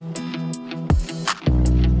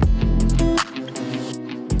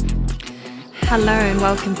Hello and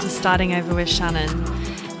welcome to Starting Over with Shannon.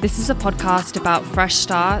 This is a podcast about fresh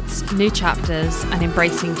starts, new chapters, and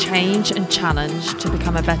embracing change and challenge to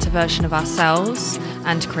become a better version of ourselves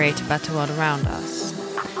and create a better world around us.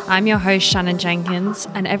 I'm your host, Shannon Jenkins,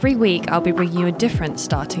 and every week I'll be bringing you a different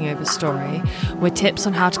Starting Over story with tips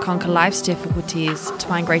on how to conquer life's difficulties to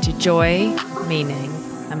find greater joy, meaning,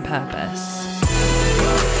 and purpose.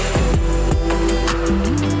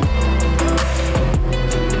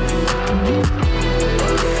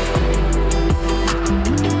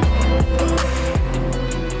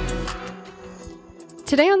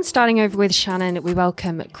 Today on Starting Over with Shannon, we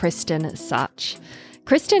welcome Kristen Such.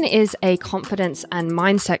 Kristen is a confidence and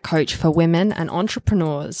mindset coach for women and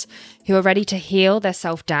entrepreneurs who are ready to heal their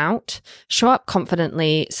self-doubt, show up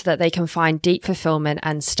confidently so that they can find deep fulfillment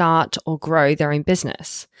and start or grow their own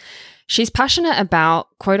business. She's passionate about,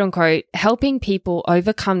 quote unquote, helping people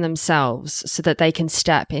overcome themselves so that they can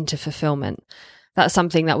step into fulfillment. That's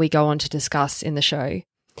something that we go on to discuss in the show.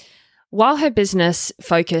 While her business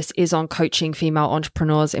focus is on coaching female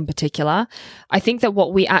entrepreneurs in particular, I think that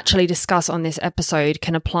what we actually discuss on this episode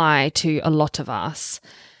can apply to a lot of us.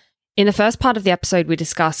 In the first part of the episode, we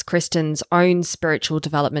discuss Kristen's own spiritual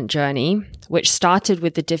development journey, which started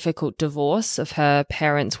with the difficult divorce of her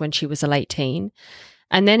parents when she was a late teen,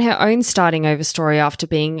 and then her own starting over story after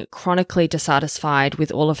being chronically dissatisfied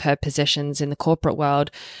with all of her positions in the corporate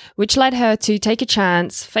world, which led her to take a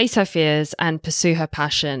chance, face her fears, and pursue her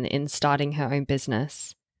passion in starting her own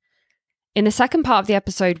business. In the second part of the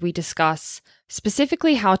episode, we discuss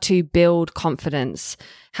specifically how to build confidence,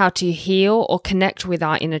 how to heal or connect with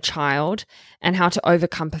our inner child, and how to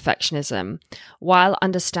overcome perfectionism, while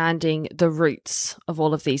understanding the roots of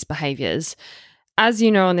all of these behaviors. As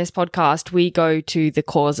you know, on this podcast, we go to the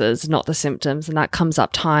causes, not the symptoms, and that comes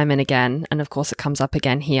up time and again. And of course, it comes up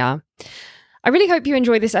again here. I really hope you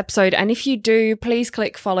enjoy this episode. And if you do, please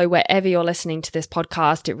click follow wherever you're listening to this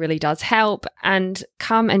podcast. It really does help. And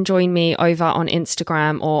come and join me over on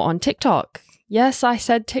Instagram or on TikTok. Yes, I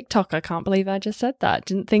said TikTok. I can't believe I just said that.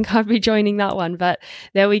 Didn't think I'd be joining that one, but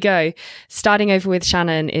there we go. Starting Over with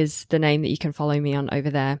Shannon is the name that you can follow me on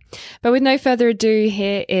over there. But with no further ado,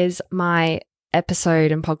 here is my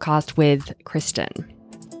episode and podcast with Kristen.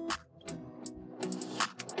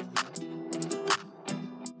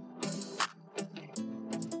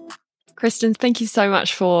 Kristen, thank you so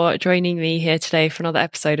much for joining me here today for another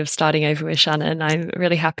episode of Starting Over with Shannon. I'm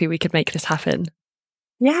really happy we could make this happen.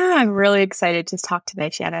 Yeah, I'm really excited to talk today,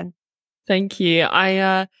 Shannon. Thank you.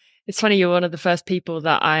 It's funny, you're one of the first people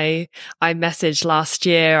that I messaged last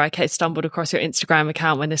year. I stumbled across your Instagram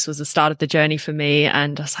account when this was the start of the journey for me.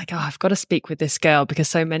 And I was like, I've got to speak with this girl because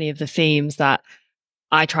so many of the themes that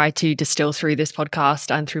I try to distill through this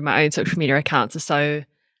podcast and through my own social media accounts are so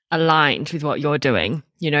aligned with what you're doing.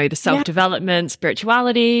 You know, the self-development,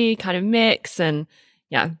 spirituality kind of mix, and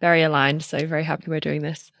yeah, very aligned. So very happy we're doing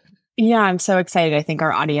this. Yeah, I'm so excited. I think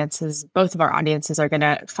both of our audiences are going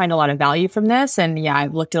to find a lot of value from this. And yeah,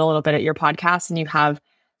 I've looked a little bit at your podcast and you have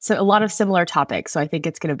a lot of similar topics. So I think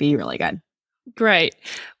it's going to be really good. Great.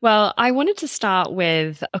 Well, I wanted to start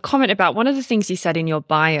with a comment about one of the things you said in your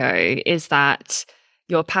bio is that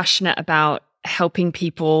you're passionate about helping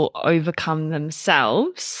people overcome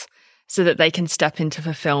themselves so that they can step into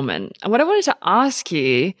fulfillment. And what I wanted to ask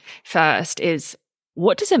you first is,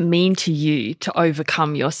 what does it mean to you to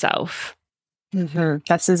overcome yourself? Mm-hmm.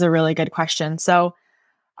 This is a really good question. So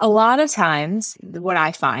a lot of times what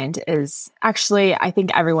I find is actually, I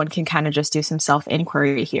think everyone can kind of just do some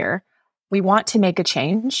self-inquiry here. We want to make a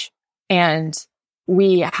change and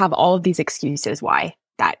we have all of these excuses why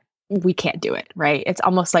that we can't do it, right? It's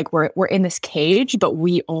almost like we're in this cage, but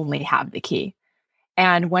we only have the key.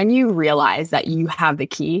 And when you realize that you have the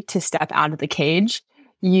key to step out of the cage,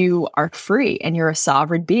 you are free and you're a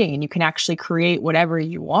sovereign being and you can actually create whatever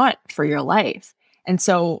you want for your life. And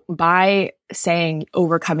so by saying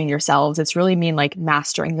overcoming yourselves, it's really mean like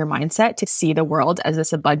mastering your mindset to see the world as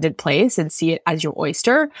this abundant place and see it as your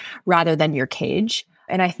oyster rather than your cage.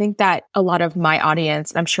 And I think that a lot of my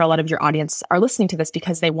audience, and I'm sure a lot of your audience are listening to this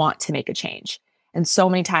because they want to make a change. And so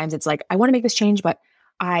many times it's like, I want to make this change, but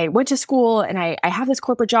I went to school and I have this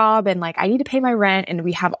corporate job and like I need to pay my rent and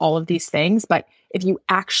we have all of these things. But if you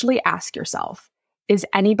actually ask yourself, is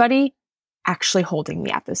anybody actually holding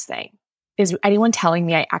me at this thing? Is anyone telling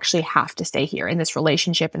me I actually have to stay here in this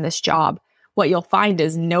relationship, in this job? What you'll find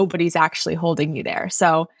is nobody's actually holding you there.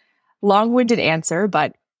 So long-winded answer,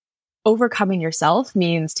 but overcoming yourself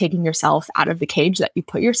means taking yourself out of the cage that you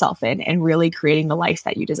put yourself in and really creating the life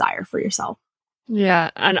that you desire for yourself.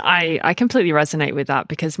 Yeah. And I completely resonate with that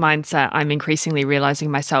because mindset, I'm increasingly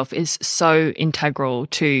realizing myself, is so integral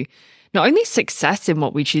to not only success in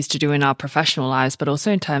what we choose to do in our professional lives, but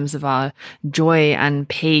also in terms of our joy and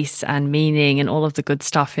peace and meaning and all of the good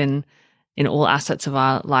stuff in all assets of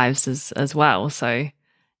our lives as well. So,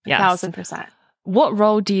 yes. 1,000%. What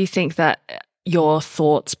role do you think that your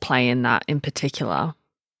thoughts play in that in particular?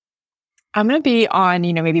 I'm going to be on,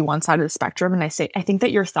 maybe one side of the spectrum. And I think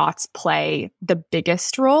that your thoughts play the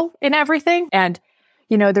biggest role in everything. And,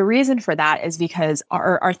 the reason for that is because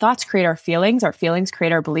our thoughts create our feelings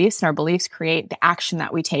create our beliefs, and our beliefs create the action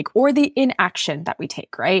that we take or the inaction that we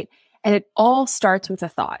take, right? And it all starts with a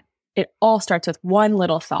thought. It all starts with one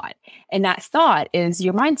little thought. And that thought is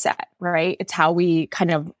your mindset, right? It's how we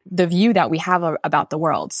the view that we have about the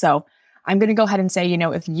world. So I'm going to go ahead and say,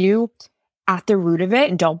 if you at the root of it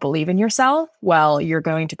and don't believe in yourself, well, you're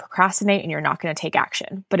going to procrastinate and you're not going to take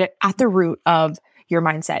action. But at the root of your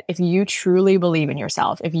mindset, if you truly believe in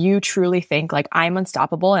yourself, if you truly think like I'm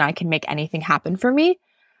unstoppable and I can make anything happen for me,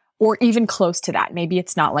 or even close to that, maybe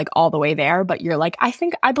it's not like all the way there, but you're like, I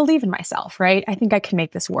think I believe in myself, right? I think I can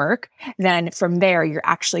make this work. Then from there, you're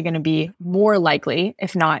actually going to be more likely,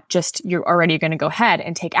 if not just you're already going to go ahead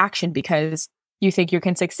and take action because you think you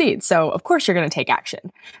can succeed. So of course you're going to take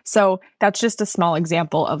action. So that's just a small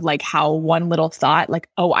example of like how one little thought, like,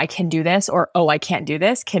 oh, I can do this, or, oh, I can't do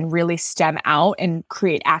this, can really stem out and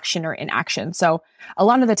create action or inaction. So a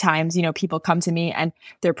lot of the times, people come to me and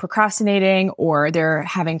they're procrastinating or they're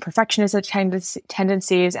having perfectionist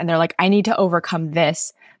tendencies and they're like, I need to overcome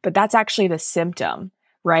this, but that's actually the symptom,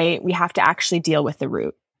 right? We have to actually deal with the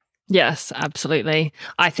root. Yes, absolutely.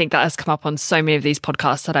 I think that has come up on so many of these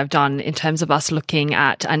podcasts that I've done in terms of us looking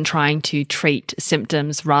at and trying to treat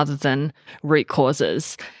symptoms rather than root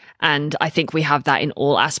causes. And I think we have that in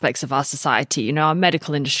all aspects of our society, our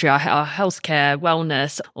medical industry, our healthcare,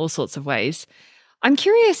 wellness, all sorts of ways. I'm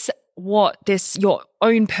curious what your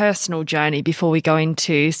own personal journey, before we go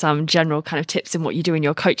into some general kind of tips in what you do in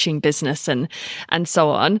your coaching business and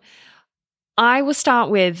so on. I will start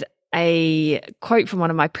with a quote from one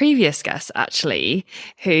of my previous guests, actually,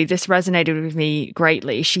 who this resonated with me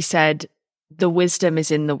greatly. She said, the wisdom is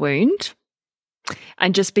in the wound.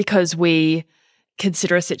 And just because we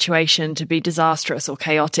consider a situation to be disastrous or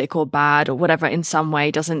chaotic or bad or whatever in some way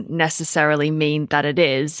doesn't necessarily mean that it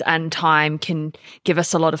is. And time can give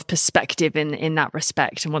us a lot of perspective in that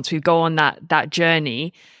respect. And once we go on that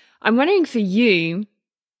journey, I'm wondering for you,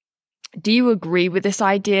 do you agree with this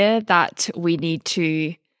idea that we need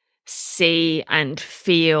to see and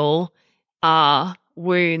feel our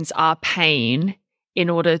wounds, our pain, in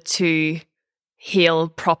order to heal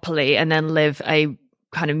properly and then live a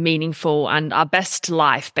kind of meaningful and our best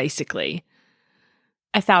life, basically?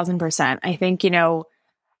 1,000%. I think,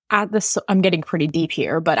 I'm getting pretty deep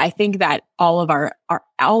here, but I think that all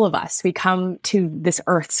of us, we come to this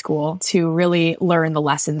earth school to really learn the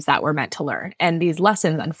lessons that we're meant to learn. And these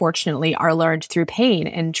lessons, unfortunately, are learned through pain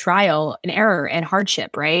and trial and error and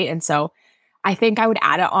hardship, right? And so I think I would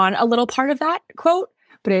add on a little part of that quote,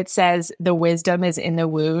 but it says, the wisdom is in the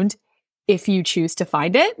wound if you choose to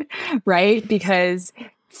find it, right? Because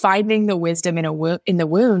finding the wisdom in the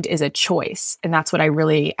wound is a choice. And that's what I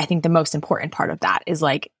think the most important part of that is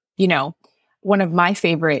like, one of my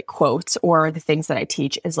favorite quotes or the things that I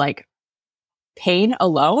teach is like, pain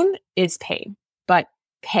alone is pain, but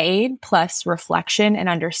pain plus reflection and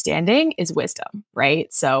understanding is wisdom,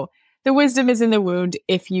 right? So the wisdom is in the wound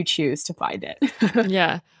if you choose to find it.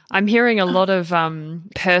 Yeah. I'm hearing a lot of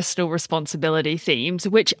personal responsibility themes,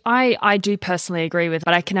 which I do personally agree with,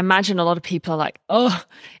 but I can imagine a lot of people are like, oh,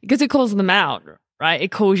 because it calls them out, right?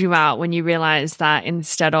 It calls you out when you realize that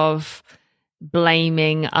instead of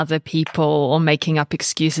blaming other people or making up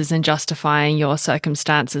excuses and justifying your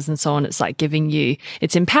circumstances and so on, it's like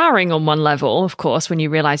it's empowering on one level, of course, when you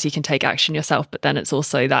realize you can take action yourself, but then it's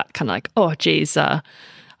also that kind of like, oh, geez,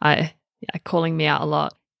 calling me out a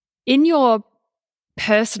lot. In your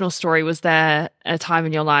personal story, was there a time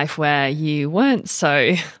in your life where you weren't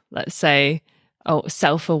so, let's say,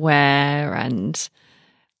 self-aware, and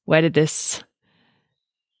where did this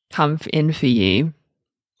come in for you?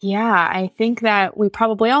 Yeah, I think that we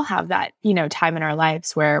probably all have that, time in our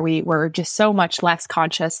lives where we were just so much less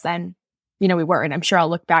conscious than, we were. And I'm sure I'll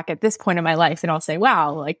look back at this point in my life and I'll say,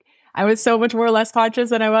 wow, like I was so much more less conscious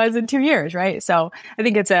than I was in 2 years, right? So I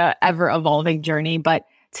think it's a ever evolving journey. But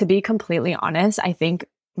to be completely honest, I think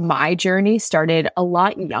my journey started a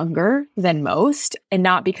lot younger than most, and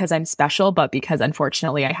not because I'm special, but because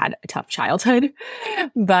unfortunately I had a tough childhood.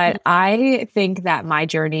 But I think that my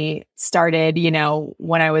journey started,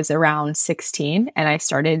 when I was around 16, and I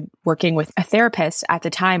started working with a therapist at the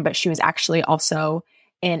time, but she was actually also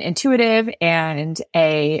an intuitive and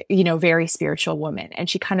a, very spiritual woman. And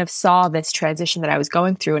she kind of saw this transition that I was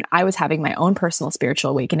going through, and I was having my own personal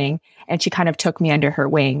spiritual awakening. And she kind of took me under her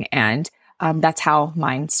wing. And that's how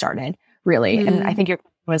mine started, really. And I think your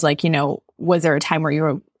question was like, was there a time where you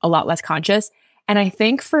were a lot less conscious? And I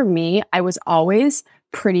think for me, I was always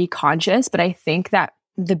pretty conscious, but I think that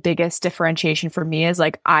the biggest differentiation for me is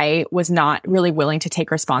like, I was not really willing to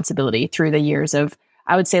take responsibility through the years of,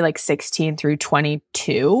 I would say like 16 through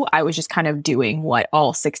 22. I was just kind of doing what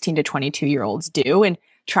all 16 to 22-year-olds do and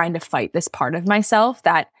trying to fight this part of myself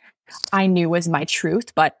that I knew was my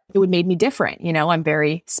truth, but it would made me different. I'm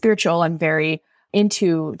very spiritual. I'm very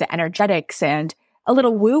into the energetics and a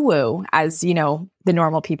little woo-woo, as, the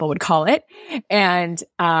normal people would call it. And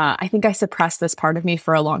I think I suppressed this part of me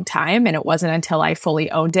for a long time. And it wasn't until I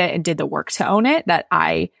fully owned it and did the work to own it that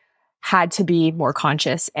I had to be more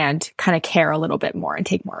conscious and kind of care a little bit more and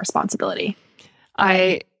take more responsibility.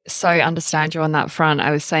 I so understand you on that front.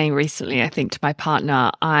 I was saying recently, I think to my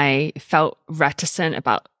partner, I felt reticent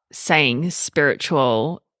about saying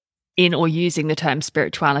spiritual in or using the term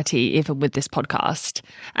spirituality, even with this podcast.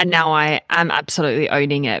 And now I am absolutely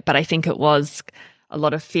owning it. But I think it was a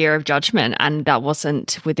lot of fear of judgment, and that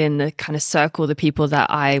wasn't within the kind of circle, the people that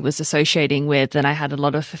I was associating with. And I had a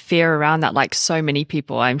lot of fear around that, like so many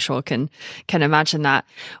people, I'm sure can imagine that.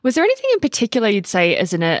 Was there anything in particular you'd say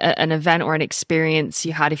as an event or an experience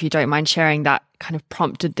you had, if you don't mind sharing, that kind of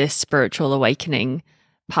prompted this spiritual awakening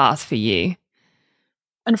path for you?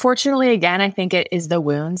 Unfortunately, again, I think it is the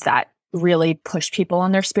wounds that really push people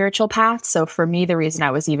on their spiritual path. So for me, the reason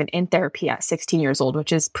I was even in therapy at 16 years old,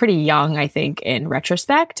 which is pretty young, I think, in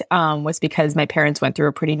retrospect, was because my parents went through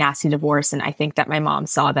a pretty nasty divorce. And I think that my mom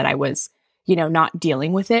saw that I was, not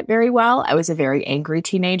dealing with it very well. I was a very angry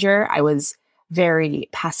teenager. I was very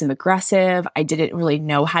passive aggressive. I didn't really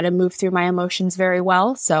know how to move through my emotions very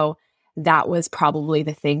well. So that was probably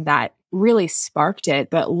the thing that really sparked it.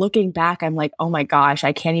 But looking back, I'm like, oh my gosh,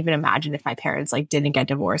 I can't even imagine if my parents like didn't get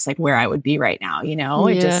divorced, like where I would be right now.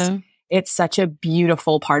 It's such a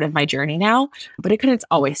beautiful part of my journey now, but I couldn't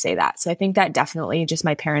always say that. So I think that definitely just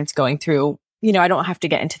my parents going through, I don't have to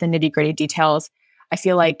get into the nitty gritty details. I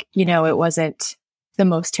feel like, it wasn't the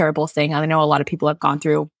most terrible thing. I know a lot of people have gone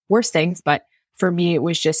through worse things, but for me, it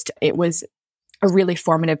was a really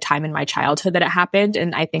formative time in my childhood that it happened.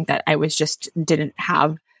 And I think that I didn't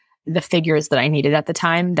have the figures that I needed at the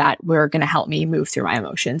time that were going to help me move through my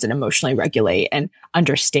emotions and emotionally regulate and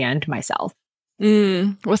understand myself.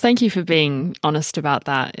 Well, thank you for being honest about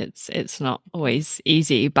that. It's not always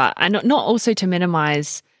easy, but and not also to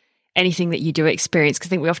minimize anything that you do experience, because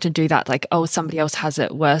I think we often do that, like, oh, somebody else has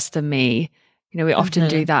it worse than me. We often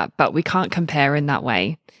do that, but we can't compare in that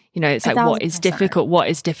way. It's like 1,000%. what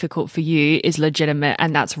is difficult for you is legitimate,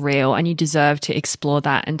 and that's real, and you deserve to explore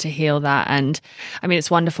that and to heal that. And I mean,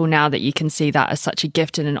 it's wonderful now that you can see that as such a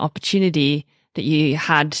gift and an opportunity that you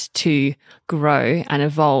had to grow and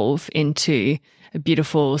evolve into a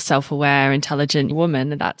beautiful, self-aware, intelligent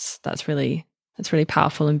woman. And that's really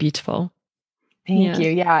powerful and beautiful. Thank you.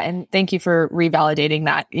 Yeah. And thank you for revalidating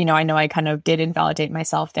that. I know I kind of did invalidate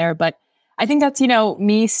myself there, but I think that's,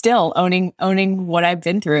 me still owning what I've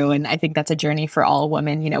been through. And I think that's a journey for all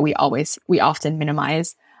women. We often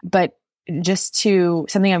minimize, but just to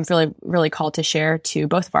something I'm really, really called to share to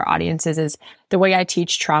both of our audiences is the way I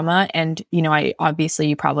teach trauma. And, I obviously,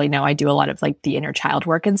 you probably know, I do a lot of like the inner child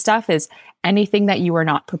work and stuff, is anything that you are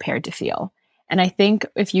not prepared to feel. And I think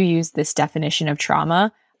if you use this definition of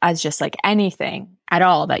trauma as just like anything at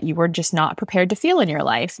all that you were just not prepared to feel in your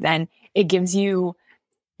life, then it gives you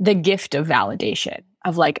the gift of validation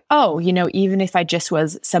of like, oh, even if I just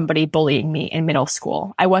was somebody bullying me in middle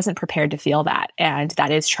school, I wasn't prepared to feel that. And that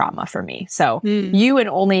is trauma for me. So you and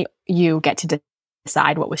only you get to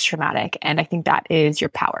decide what was traumatic. And I think that is your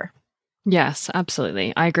power. Yes,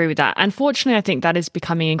 absolutely. I agree with that. Unfortunately, I think that is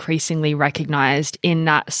becoming increasingly recognized in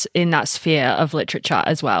that sphere of literature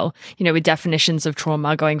as well. With definitions of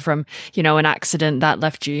trauma going from, an accident that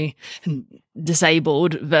left you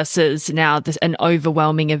disabled versus now an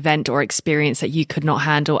overwhelming event or experience that you could not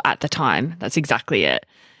handle at the time. That's exactly it.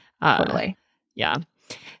 Totally. Yeah.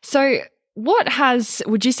 So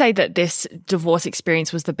would you say that this divorce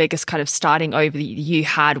experience was the biggest kind of starting over that you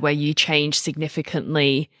had, where you changed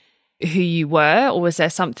significantly who you were, or was there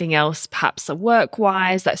something else, perhaps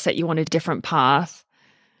work-wise, that set you on a different path?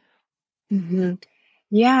 Mm-hmm.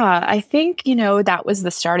 Yeah, I think, that was the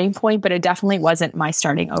starting point, but it definitely wasn't my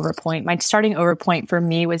starting over point. My starting over point for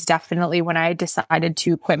me was definitely when I decided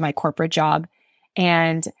to quit my corporate job,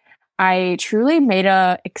 and I truly made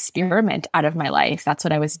a experiment out of my life. That's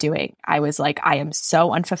what I was doing. I was like, I am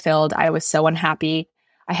so unfulfilled. I was so unhappy.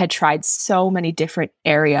 I had tried so many different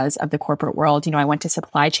areas of the corporate world. I went to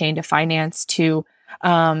supply chain, to finance, to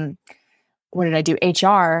what did I do?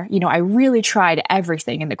 HR. I really tried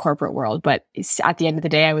everything in the corporate world, but at the end of the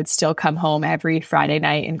day, I would still come home every Friday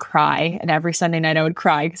night and cry. And every Sunday night I would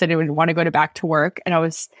cry because I didn't want to go back to work. And I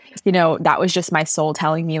was, that was just my soul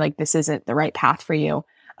telling me like, this isn't the right path for you.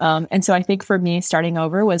 And so I think for me, starting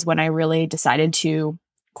over was when I really decided to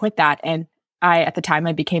quit that. And at the time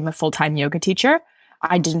I became a full-time yoga teacher.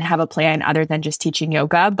 I didn't have a plan other than just teaching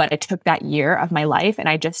yoga, but I took that year of my life and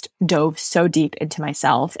I just dove so deep into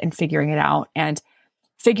myself and figuring it out and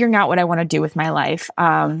figuring out what I want to do with my life.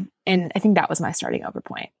 And I think that was my starting over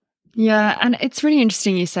point. Yeah. And it's really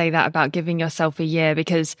interesting you say that about giving yourself a year,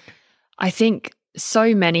 because I think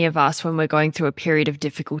so many of us, when we're going through a period of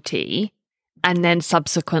difficulty and then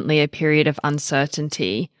subsequently a period of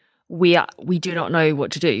uncertainty, we do not know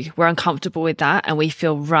what to do. We're uncomfortable with that and we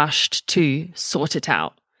feel rushed to sort it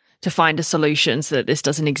out, to find a solution so that this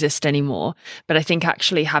doesn't exist anymore. But I think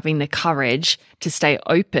actually having the courage to stay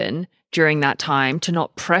open during that time, to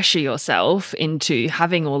not pressure yourself into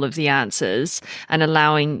having all of the answers and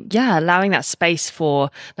allowing that space for,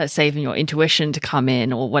 let's say, even your intuition to come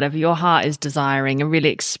in or whatever your heart is desiring, and really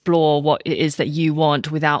explore what it is that you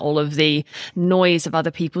want without all of the noise of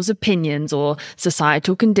other people's opinions or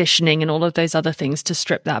societal conditioning and all of those other things, to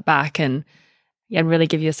strip that back and really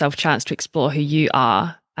give yourself a chance to explore who you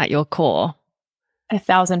are at your core.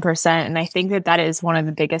 1,000%. And I think that is one of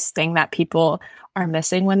the biggest thing that people are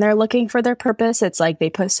missing when they're looking for their purpose. It's like they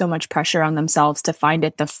put so much pressure on themselves to find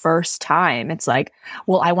it the first time. It's like,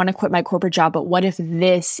 well, I want to quit my corporate job, but what if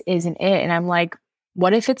this isn't it? And I'm like,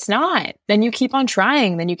 what if it's not? Then you keep on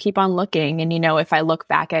trying, then you keep on looking. And, if I look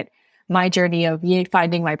back at my journey of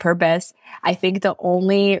finding my purpose, I think the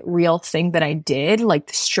only real thing that I did, like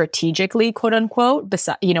strategically, quote unquote,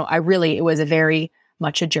 it was a very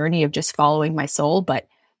much a journey of just following my soul. But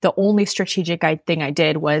the only strategic thing I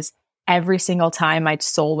did was every single time my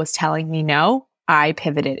soul was telling me no, I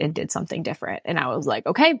pivoted and did something different. And I was like,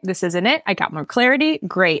 okay, this isn't it. I got more clarity.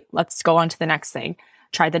 Great. Let's go on to the next thing.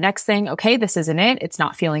 Try the next thing. Okay, this isn't it. It's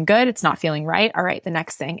not feeling good. It's not feeling right. All right, the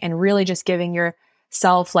next thing. And really just giving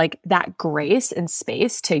yourself like that grace and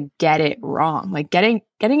space to get it wrong. Like getting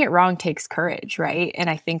it wrong takes courage, right? And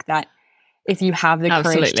I think that if you have the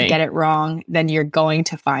courage to get it wrong, then you're going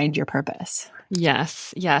to find your purpose.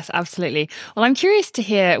 Yes, absolutely. Well, I'm curious to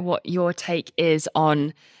hear what your take is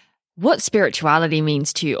on what spirituality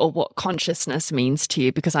means to you, or what consciousness means to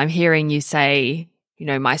you, because I'm hearing you say,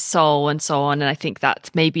 my soul and so on. And I think that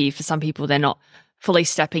maybe for some people, they're not fully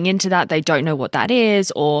stepping into that. They don't know what that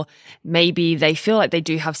is, or maybe they feel like they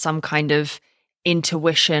do have some kind of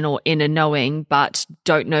intuition or inner knowing, but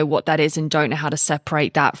don't know what that is and don't know how to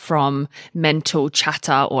separate that from mental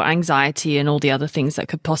chatter or anxiety and all the other things that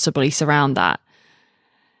could possibly surround that.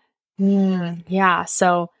 Yeah.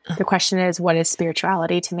 So the question is, what is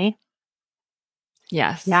spirituality to me?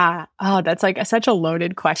 Yes. Yeah. Oh, that's like such a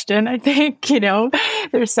loaded question. I think,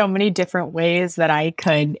 there's so many different ways that I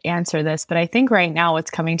could answer this, but I think right now what's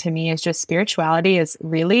coming to me is just spirituality is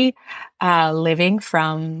really living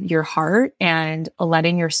from your heart and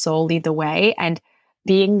letting your soul lead the way and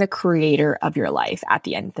being the creator of your life at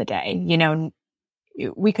the end of the day.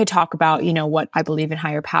 We could talk about, what I believe in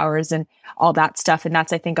higher powers and all that stuff. And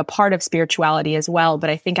that's, I think, a part of spirituality as well. But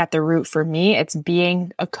I think at the root for me, it's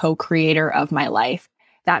being a co-creator of my life.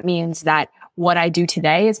 That means that what I do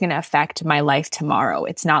today is going to affect my life tomorrow.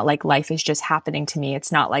 It's not like life is just happening to me.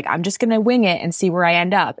 It's not like I'm just going to wing it and see where I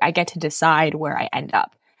end up. I get to decide where I end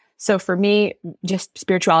up. So for me, just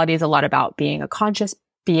spirituality is a lot about being a conscious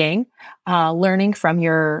being, learning from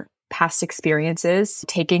your past experiences,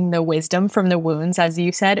 taking the wisdom from the wounds, as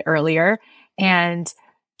you said earlier, and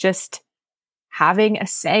just having a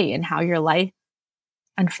say in how your life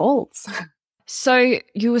unfolds. So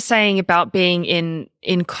you were saying about being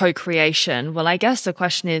in co-creation. Well, I guess the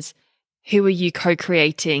question is, who are you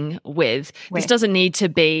co-creating with? This doesn't need to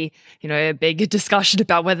be, a big discussion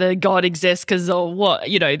about whether God exists,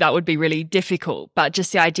 that would be really difficult. But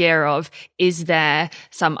just the idea of, is there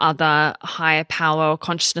some other higher power or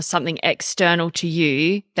consciousness, something external to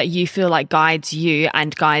you that you feel like guides you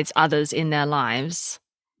and guides others in their lives?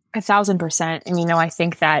 1,000%. And, I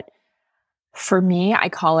think that for me, I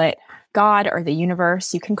call it God or the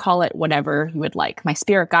universe. You can call it whatever you would like. My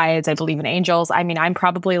spirit guides, I believe in angels. I'm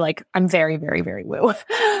probably I'm very, very, very woo.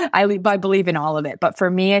 I believe in all of it. But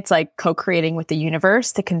for me, it's like co-creating with the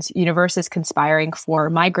universe. The universe is conspiring for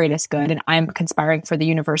my greatest good, and I'm conspiring for the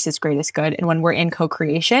universe's greatest good. And when we're in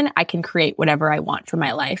co-creation, I can create whatever I want for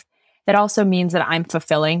my life. That also means that I'm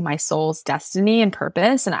fulfilling my soul's destiny and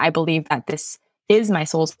purpose. And I believe that this is my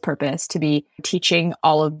soul's purpose, to be teaching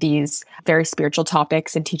all of these very spiritual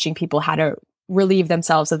topics and teaching people how to relieve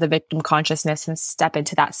themselves of the victim consciousness and step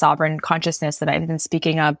into that sovereign consciousness that I've been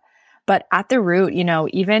speaking of. But at the root,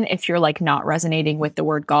 even if you're like not resonating with the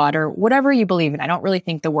word God or whatever you believe in, I don't really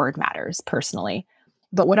think the word matters personally.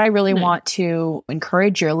 But what I really want to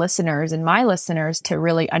encourage your listeners and my listeners to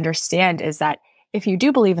really understand is that if you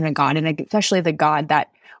do believe in a God, and especially the God that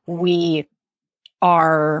we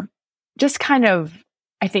are just kind of,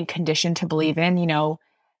 I think, conditioned to believe in,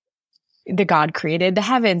 the God created the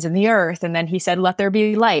heavens and the earth, and then he said, let there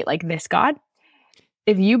be light, like this God.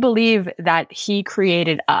 If you believe that he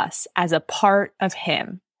created us as a part of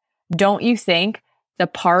him, don't you think the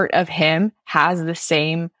part of him has the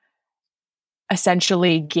same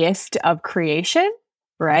essentially gift of creation,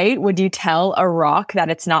 right? Would you tell a rock that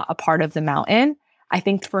it's not a part of the mountain? I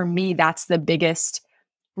think for me, that's the biggest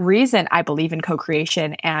reason I believe in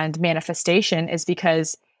co-creation and manifestation, is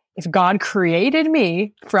because if God created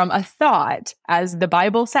me from a thought, as the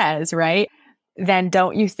Bible says, right, then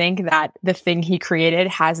don't you think that the thing he created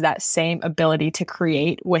has that same ability to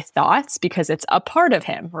create with thoughts because it's a part of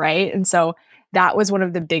him, right? And so that was one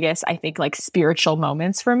of the biggest, I think, like spiritual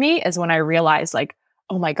moments for me, is when I realized like,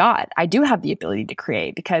 oh my God, I do have the ability to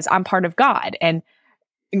create because I'm part of God. And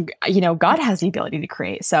God has the ability to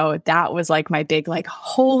create. So that was like my big, like,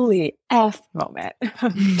 holy F moment.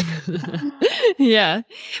 Yeah.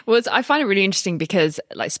 Well, I find it really interesting because,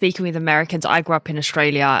 like, speaking with Americans, I grew up in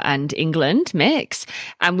Australia and England mix,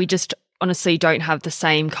 and we just honestly don't have the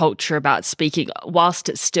same culture about speaking, whilst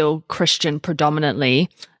it's still Christian predominantly.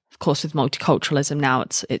 Of course, with multiculturalism now,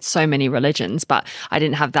 it's so many religions, but I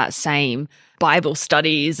didn't have that same Bible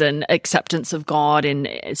studies and acceptance of God and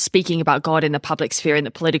speaking about God in the public sphere, in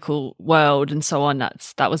the political world, and so on.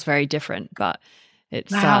 That was very different, but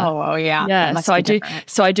it's wow. yeah.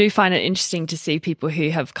 So I do find it interesting to see people who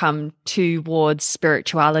have come towards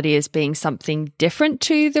spirituality as being something different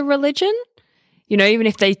to the religion. Even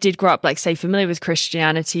if they did grow up, like, say, familiar with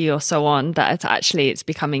Christianity or so on, that it's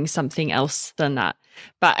becoming something else than that.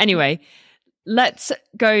 But anyway, let's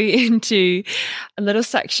go into a little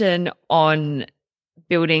section on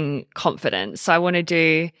building confidence. So I want to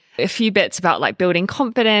do a few bits about like building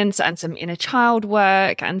confidence and some inner child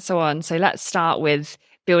work and so on. So let's start with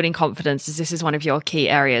building confidence, as this is one of your key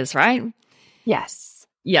areas, right? Yes.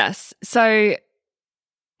 So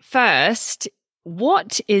first,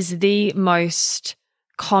 what is the most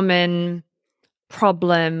common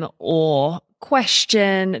problem or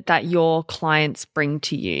question that your clients bring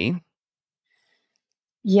to you?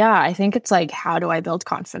 Yeah, I think it's like, how do I build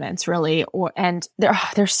confidence, really? And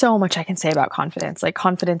there's so much I can say about confidence. Like,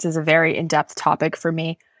 confidence is a very in-depth topic for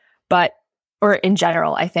me, or in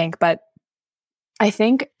general, I think. But I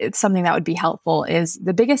think it's something that would be helpful is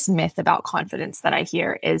the biggest myth about confidence that I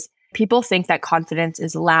hear is people think that confidence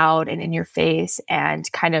is loud and in your face and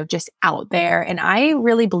kind of just out there. And I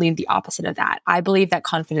really believe the opposite of that. I believe that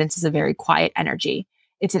confidence is a very quiet energy.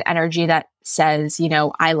 It's an energy that says,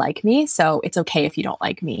 I like me, so it's okay if you don't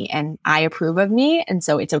like me. And I approve of me, and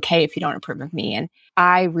so it's okay if you don't approve of me. And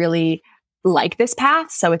I really like this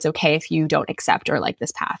path, so it's okay if you don't accept or like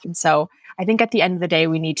this path. And so I think at the end of the day,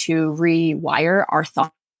 we need to rewire our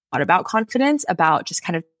thought about confidence, about just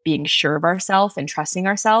kind of being sure of ourselves and trusting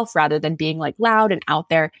ourselves rather than being like loud and out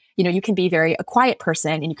there. You can be a quiet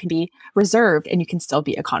person, and you can be reserved, and you can still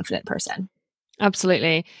be a confident person.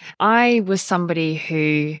 Absolutely. I was somebody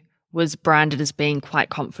who was branded as being quite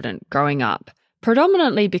confident growing up,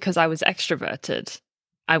 predominantly because I was extroverted,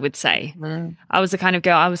 I would say. I was the kind of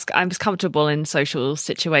girl, I was comfortable in social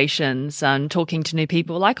situations and talking to new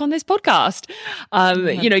people, like on this podcast,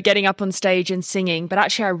 getting up on stage and singing. But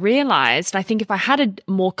actually I realized, I think if I had a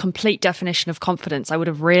more complete definition of confidence, I would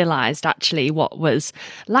have realized actually what was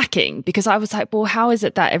lacking, because I was like, well, how is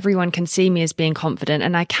it that everyone can see me as being confident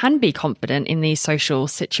and I can be confident in these social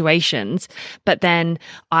situations, but then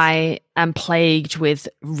I am plagued with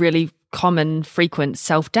really common, frequent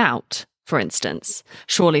self-doubt? For instance,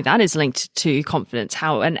 surely that is linked to confidence.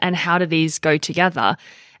 How do these go together?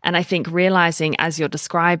 And I think realizing, as you're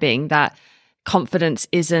describing, that confidence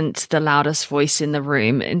isn't the loudest voice in the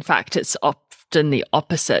room. In fact, it's often the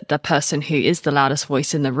opposite. The person who is the loudest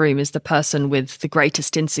voice in the room is the person with the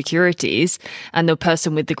greatest insecurities and the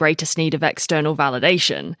person with the greatest need of external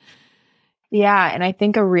validation. Yeah. And I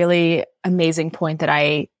think a really amazing point that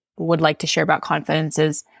I would like to share about confidence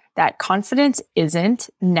is that confidence isn't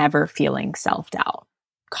never feeling self-doubt.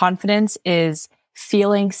 Confidence is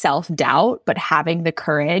feeling self-doubt, but having the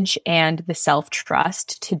courage and the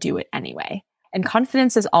self-trust to do it anyway. And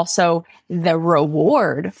confidence is also the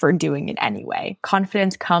reward for doing it anyway.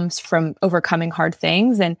 Confidence comes from overcoming hard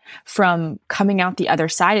things and from coming out the other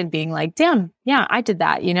side and being like, damn, yeah, I did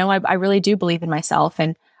that. I really do believe in myself,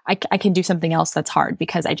 and I can do something else that's hard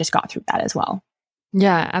because I just got through that as well.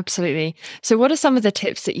 Yeah, absolutely. So what are some of the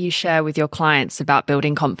tips that you share with your clients about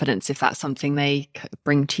building confidence if that's something they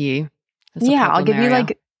bring to you as a I'll give area? you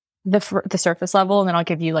like the surface level, and then I'll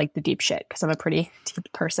give you like the deep shit because I'm a pretty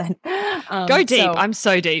deep person. Go deep. I'm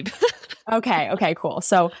so deep. Okay, cool.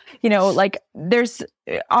 So, there's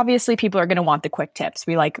obviously people are going to want the quick tips.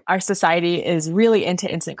 Our society is really into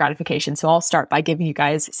instant gratification. So I'll start by giving you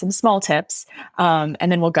guys some small tips, and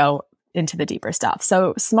then we'll go into the deeper stuff.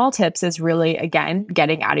 So small tips is really, again,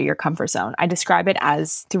 getting out of your comfort zone. I describe it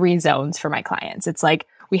as 3 zones for my clients. It's like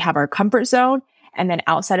we have our comfort zone, and then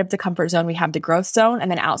outside of the comfort zone, we have the growth zone.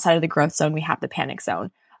 And then outside of the growth zone, we have the panic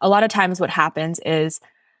zone. A lot of times what happens is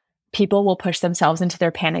people will push themselves into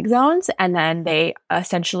their panic zones, and then they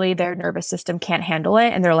essentially, their nervous system can't handle it.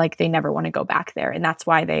 And they're like, they never want to go back there. And that's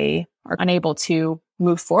why they are unable to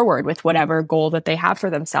move forward with whatever goal that they have for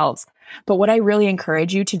themselves. But what I really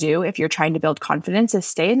encourage you to do if you're trying to build confidence is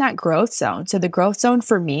stay in that growth zone. So the growth zone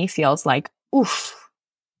for me feels like,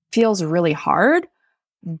 feels really hard,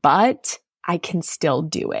 but I can still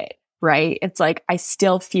do it, right? It's like, I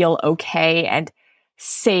still feel okay and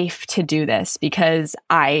safe to do this because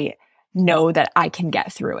I know that I can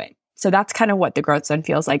get through it. So that's kind of what the growth zone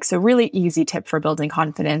feels like. So really easy tip for building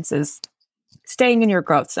confidence is staying in your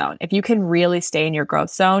growth zone. If you can really stay in your growth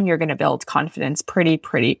zone, you're going to build confidence pretty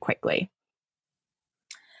quickly.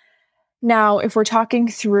 Now, if we're talking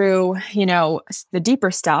through, the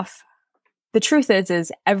deeper stuff, the truth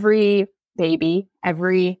is every baby,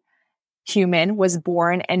 every human was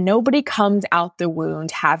born, and nobody comes out the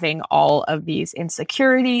wound having all of these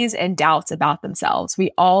insecurities and doubts about themselves.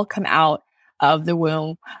 We all come out of the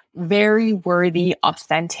womb very worthy,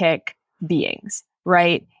 authentic beings,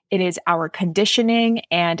 right? It is our conditioning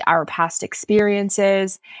and our past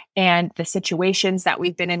experiences and the situations that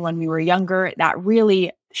we've been in when we were younger that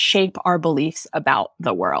really shape our beliefs about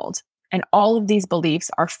the world. And all of these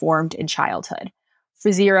beliefs are formed in childhood.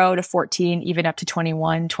 For 0 to 14, even up to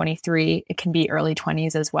 21, 23, it can be early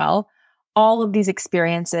 20s as well. All of these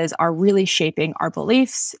experiences are really shaping our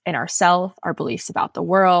beliefs in ourselves, our beliefs about the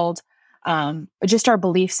world, just our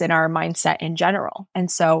beliefs in our mindset in general. And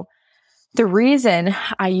so the reason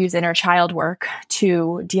I use inner child work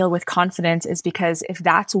to deal with confidence is because if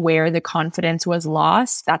that's where the confidence was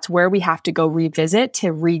lost, that's where we have to go revisit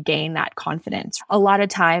to regain that confidence. A lot of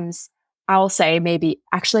times, I will say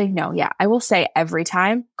I will say every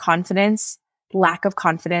time lack of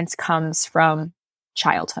confidence comes from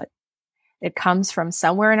childhood. It comes from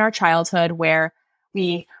somewhere in our childhood where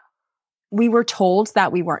we were told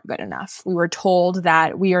that we weren't good enough. We were told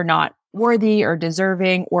that we are not worthy or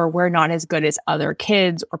deserving, or we're not as good as other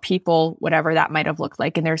kids or people, whatever that might have looked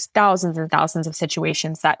like. And there's thousands and thousands of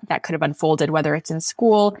situations that could have unfolded, whether it's in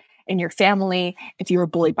school, in your family, if you were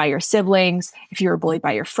bullied by your siblings, if you were bullied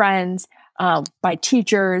by your friends, by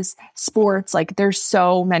teachers, sports. Like there's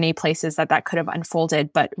so many places that could have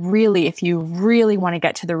unfolded. But really, if you really want to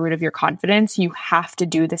get to the root of your confidence, you have to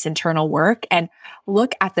do this internal work and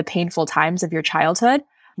look at the painful times of your childhood,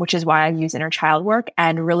 which is why I use inner child work,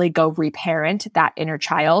 and really go reparent that inner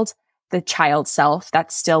child, the child self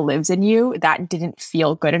that still lives in you that didn't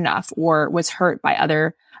feel good enough or was hurt by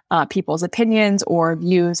other people's opinions or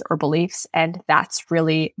views or beliefs. And that's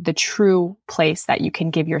really the true place that you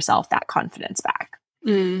can give yourself that confidence back.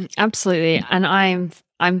 Absolutely. And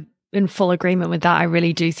I'm in full agreement with that. I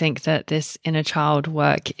really do think that this inner child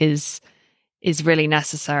work is really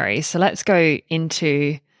necessary. So let's go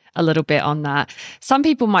into a little bit on that. Some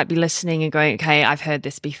people might be listening and going, okay, I've heard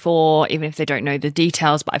this before, even if they don't know the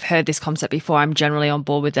details, but I've heard this concept before. I'm generally on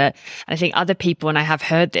board with it. And I think other people, when I have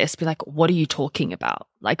heard this, be like, what are you talking about?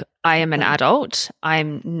 Like, I am an adult.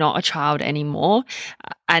 I'm not a child anymore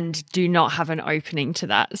and do not have an opening to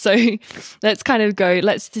that. So let's kind of go,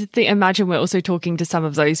 imagine we're also talking to some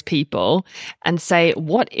of those people and say,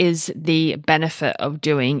 what is the benefit of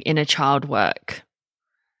doing inner child work?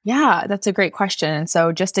 Yeah, that's a great question. And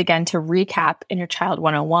so just again, to recap Inner Child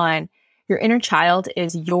 101, your inner child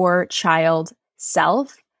is your child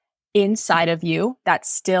self inside of you that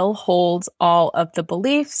still holds all of the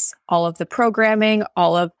beliefs, all of the programming,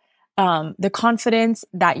 all of the confidence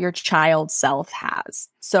that your child self has.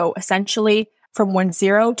 So essentially from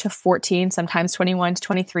 0 to 14, sometimes 21 to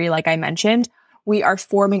 23, like I mentioned, we are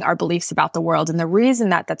forming our beliefs about the world. And the reason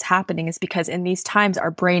that that's happening is because in these times, our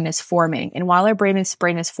brain is forming. And while our brain is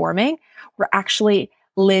forming, we're actually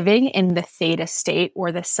living in the theta state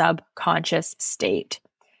or the subconscious state.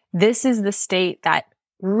 This is the state that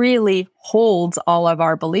really holds all of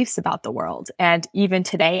our beliefs about the world. And even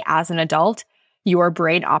today, as an adult, your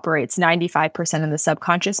brain operates 95% in the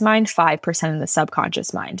subconscious mind, 5% in the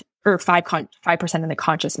subconscious mind, or 5% in the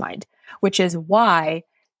conscious mind, which is why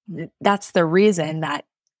that's the reason that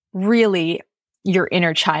really your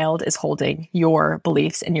inner child is holding your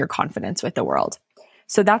beliefs and your confidence with the world.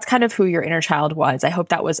 So that's kind of who your inner child was. I hope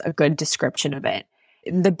that was a good description of it.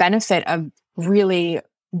 The benefit of really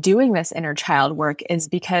doing this inner child work is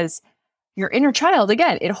because your inner child,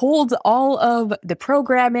 again, it holds all of the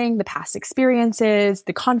programming, the past experiences,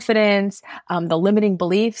 the confidence, the limiting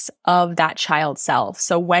beliefs of that child self.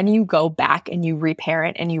 So when you go back and you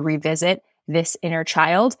reparent and you revisit this inner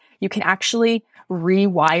child, you can actually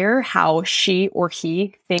rewire how she or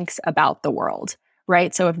he thinks about the world,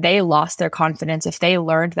 right? So if they lost their confidence, if they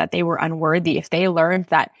learned that they were unworthy, if they learned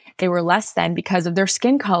that they were less than because of their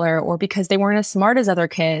skin color or because they weren't as smart as other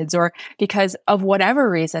kids or because of whatever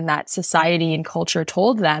reason that society and culture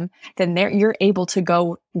told them, then you're able to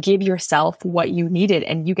go give yourself what you needed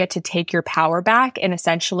and you get to take your power back and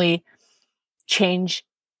essentially change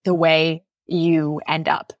the way you end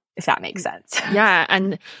up, if that makes sense. Yeah.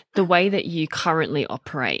 And the way that you currently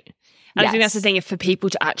operate. And I think that's the thing, if for people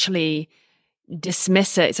to actually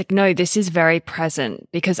dismiss it, it's like, no, this is very present,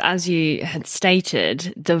 because as you had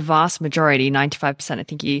stated, the vast majority, 95%, I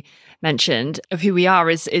think you mentioned, of who we are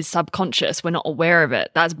is subconscious. We're not aware of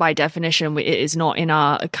it. That's by definition, it is not in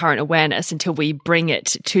our current awareness until we bring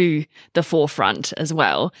it to the forefront as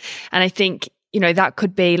well. And I think, that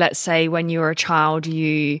could be, let's say when you were a child,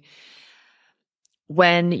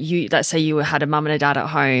 let's say you had a mum and a dad at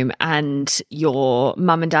home and your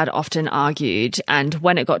mum and dad often argued. And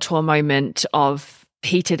when it got to a moment of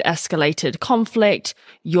heated, escalated conflict,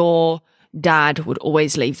 your dad would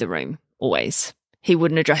always leave the room, always. He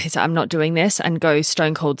wouldn't address, he said, I'm not doing this, and go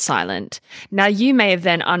stone cold silent. Now, you may have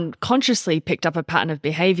then unconsciously picked up a pattern of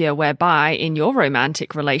behavior whereby in your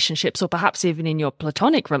romantic relationships, or perhaps even in your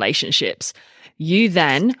platonic relationships, you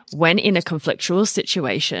then, when in a conflictual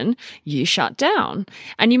situation, you shut down.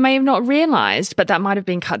 And you may have not realized, but that might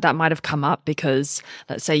have come up because,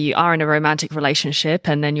 let's say you are in a romantic relationship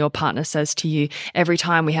and then your partner says to you, every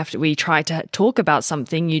time we try to talk about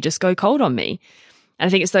something, you just go cold on me. And I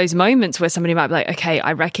think it's those moments where somebody might be like, okay,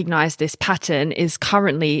 I recognize this pattern is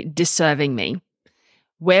currently disserving me.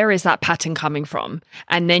 Where is that pattern coming from?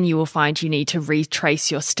 And then you will find you need to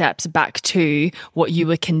retrace your steps back to what you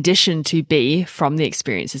were conditioned to be from the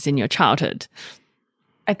experiences in your childhood.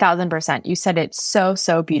 1,000%. You said it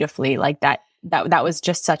so beautifully. Like that was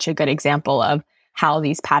just such a good example of how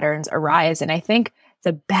these patterns arise. And I think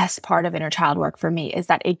the best part of inner child work for me is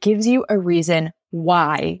that it gives you a reason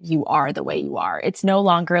why you are the way you are. It's no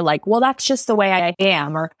longer like, well, that's just the way I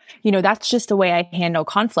am, or, that's just the way I handle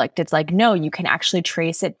conflict. It's like, no, you can actually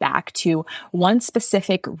trace it back to one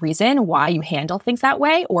specific reason why you handle things that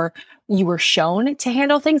way, or you were shown to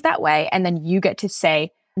handle things that way. And then you get to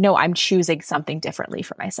say, no, I'm choosing something differently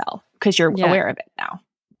for myself because you're aware of it now.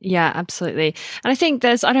 Yeah, absolutely. And I think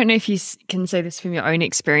I don't know if you can say this from your own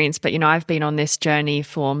experience, but, I've been on this journey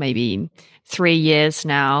for maybe 3 years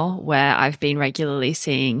now where I've been regularly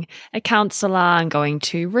seeing a counselor and going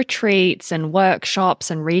to retreats and workshops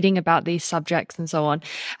and reading about these subjects and so on.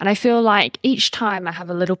 And I feel like each time I have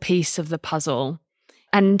a little piece of the puzzle,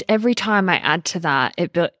 and every time I add to that,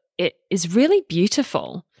 it is really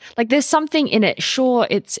beautiful. Like there's something in it. Sure,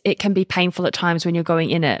 it can be painful at times when you're going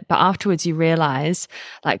in it, but afterwards you realize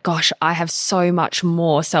like, gosh, I have so much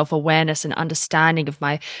more self-awareness and understanding of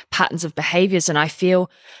my patterns of behaviors. And I feel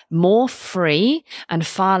more free and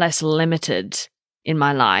far less limited in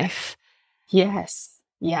my life. Yes.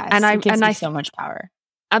 And it gives you so much power.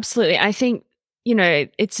 Absolutely. I think,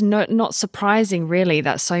 it's not surprising really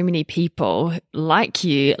that so many people like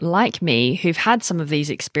you, like me, who've had some of these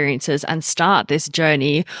experiences and start this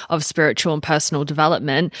journey of spiritual and personal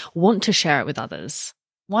development want to share it with others.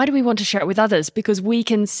 Why do we want to share it with others? Because we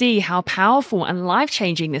can see how powerful and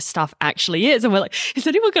life-changing this stuff actually is. And we're like, is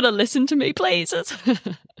anyone going to listen to me, please? Or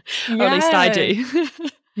at least I do.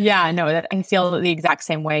 Yeah, no, that I feel the exact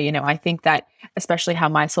same way. I think that especially how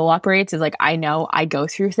my soul operates is like, I know I go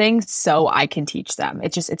through things so I can teach them.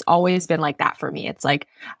 It's always been like that for me. It's like,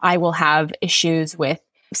 I will have issues with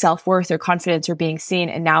self-worth or confidence or being seen.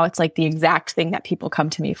 And now it's like the exact thing that people come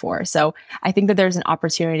to me for. So I think that there's an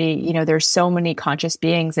opportunity, there's so many conscious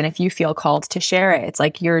beings. And if you feel called to share it, it's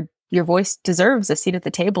like your voice deserves a seat at the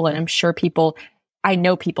table. And I'm sure I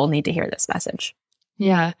know people need to hear this message.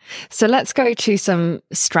 Yeah. So let's go to some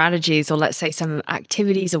strategies, or let's say some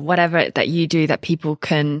activities or whatever that you do that people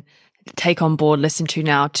can take on board, listen to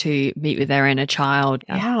now to meet with their inner child.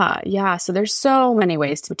 Yeah. So there's so many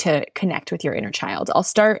ways to connect with your inner child. I'll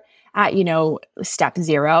start at, step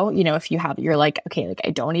 0. If you're like, okay, like I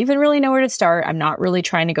don't even really know where to start. I'm not really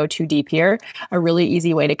trying to go too deep here. A really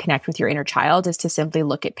easy way to connect with your inner child is to simply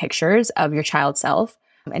look at pictures of your child self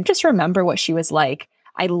and just remember what she was like.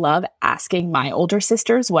 I love asking my older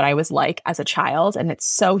sisters what I was like as a child. And it's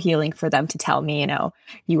so healing for them to tell me,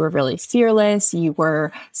 you were really fearless. You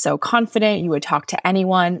were so confident. You would talk to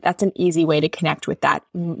anyone. That's an easy way to connect with that.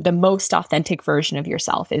 The most authentic version of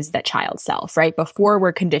yourself is that child self, right? Before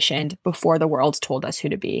we're conditioned, before the world's told us who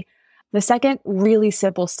to be. The second really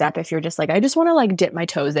simple step, if you're just like, I just want to like dip my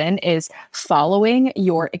toes in, is following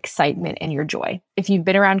your excitement and your joy. If you've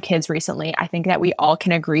been around kids recently, I think that we all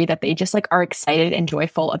can agree that they just like are excited and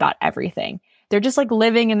joyful about everything. They're just like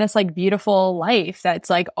living in this like beautiful life that's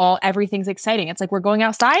like everything's exciting. It's like we're going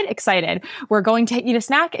outside, excited. We're going to eat a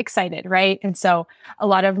snack, excited, right? And so a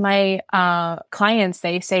lot of my clients,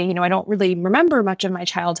 they say, I don't really remember much of my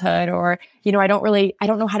childhood, or, I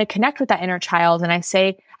don't know how to connect with that inner child. And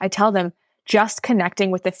I tell them, just connecting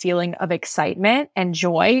with the feeling of excitement and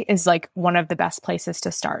joy is like one of the best places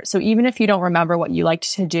to start. So even if you don't remember what you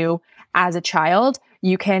liked to do as a child,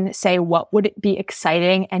 you can say, what would it be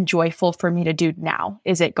exciting and joyful for me to do now?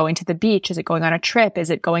 Is it going to the beach? Is it going on a trip? Is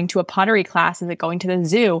it going to a pottery class? Is it going to the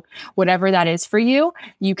zoo? Whatever that is for you,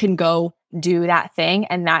 you can go do that thing.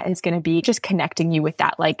 And that is going to be just connecting you with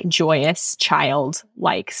that like joyous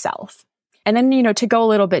child-like self. And then, to go a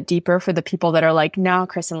little bit deeper for the people that are like, no,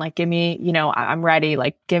 Kristen, like, give me, I'm ready.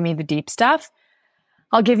 Like, give me the deep stuff.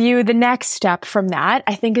 I'll give you the next step from that,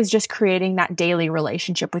 I think, is just creating that daily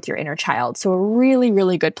relationship with your inner child. So a really,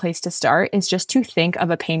 really good place to start is just to think of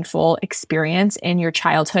a painful experience in your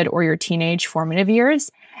childhood or your teenage formative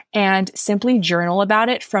years and simply journal about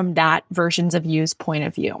it from that versions of you's point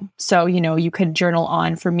of view. So, you could journal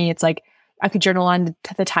on, for me, it's like, I could journal on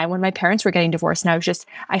to the time when my parents were getting divorced, and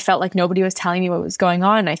I felt like nobody was telling me what was going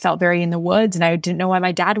on. And I felt very in the woods, and I didn't know why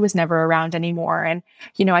my dad was never around anymore. And,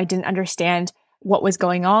 I didn't understand what was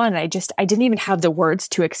going on. I didn't even have the words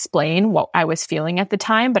to explain what I was feeling at the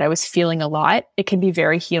time, but I was feeling a lot. It can be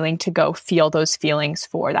very healing to go feel those feelings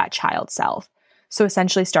for that child self. So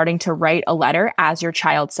essentially starting to write a letter as your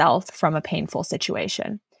child self from a painful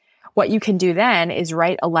situation. What you can do then is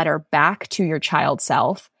write a letter back to your child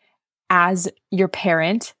self as your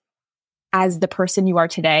parent, as the person you are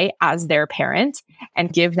today, as their parent,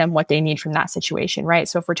 and give them what they need from that situation, right?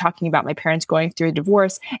 So if we're talking about my parents going through a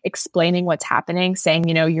divorce, explaining what's happening, saying,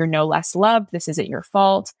 you're no less loved. This isn't your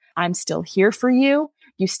fault. I'm still here for you.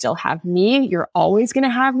 You still have me. You're always going to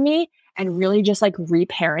have me. And really just like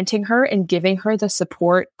reparenting her and giving her the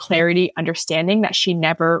support, clarity, understanding that she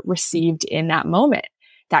never received in that moment.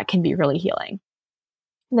 That can be really healing.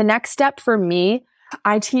 The next step for me,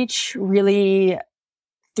 I teach really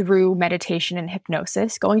through meditation and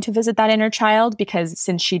hypnosis, going to visit that inner child, because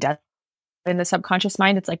since she does in the subconscious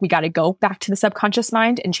mind, it's like, we got to go back to the subconscious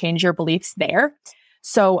mind and change your beliefs there.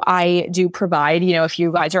 So I do provide, if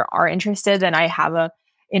you guys are interested, then I have a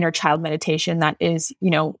inner child meditation that is,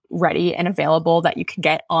 ready and available that you can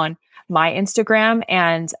get on my Instagram.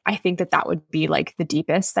 And I think that would be like the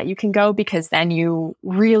deepest that you can go, because then you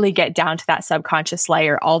really get down to that subconscious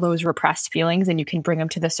layer, all those repressed feelings, and you can bring them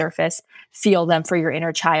to the surface, feel them for your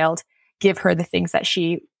inner child, give her the things that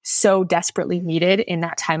she so desperately needed in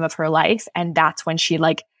that time of her life. And that's when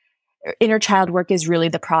inner child work is really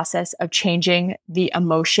the process of changing the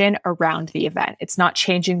emotion around the event. It's not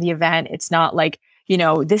changing the event. It's not like,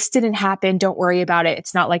 this didn't happen, don't worry about it.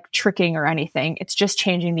 It's not like tricking or anything. It's just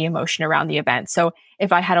changing the emotion around the event. So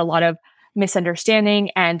if I had a lot of misunderstanding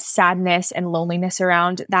and sadness and loneliness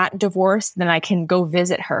around that divorce, then I can go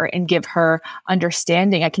visit her and give her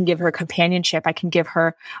understanding. I can give her companionship. I can give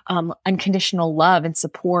her unconditional love and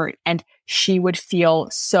support. And she would feel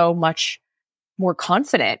so much more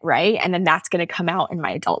confident, right? And then that's going to come out in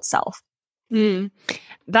my adult self.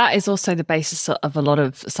 That is also the basis of a lot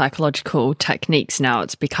of psychological techniques now.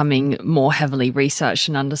 It's becoming more heavily researched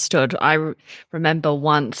and understood. I remember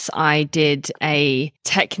once I did a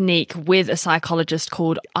technique with a psychologist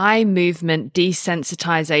called eye movement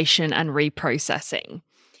desensitization and reprocessing.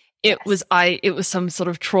 It was some sort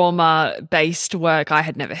of trauma-based work. I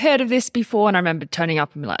had never heard of this before, and I remember turning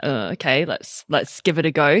up and be like, okay, let's give it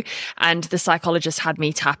a go. And the psychologist had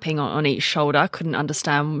me tapping on each shoulder. Couldn't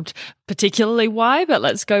understand particularly why, but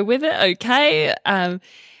let's go with it. Okay. And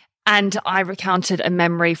I recounted a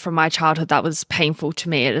memory from my childhood that was painful to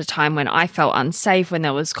me at a time when I felt unsafe, when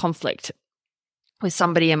there was conflict with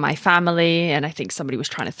somebody in my family, and I think somebody was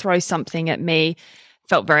trying to throw something at me,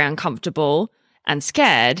 felt very uncomfortable and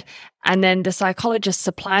scared. And then the psychologist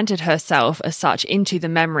supplanted herself as such into the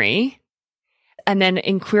memory and then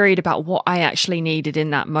inquired about what I actually needed in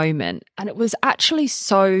that moment. And it was actually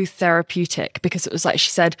so therapeutic because it was like, she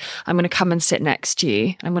said, I'm going to come and sit next to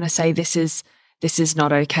you. I'm going to say, this is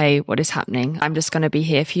not okay. What is happening? I'm just going to be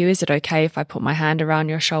here for you. Is it okay if I put my hand around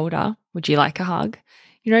your shoulder? Would you like a hug?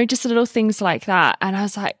 Just little things like that. And I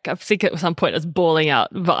was like, I think at some point I was bawling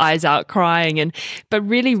out, my eyes out, crying, but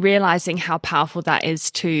really realizing how powerful that is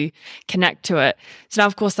to connect to it. So now,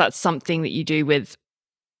 of course, that's something that you do with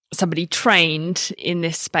somebody trained in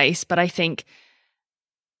this space. But I think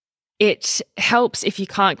it helps if you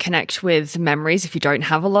can't connect with memories, if you don't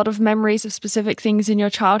have a lot of memories of specific things in your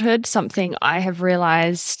childhood. Something I have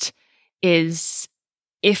realized is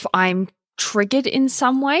if I'm triggered in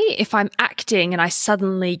some way, if I'm acting and I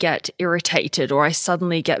suddenly get irritated or I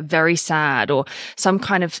suddenly get very sad or some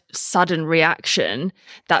kind of sudden reaction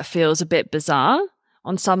that feels a bit bizarre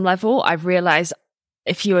on some level, I've realized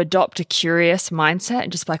if you adopt a curious mindset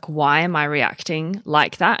and just like, why am I reacting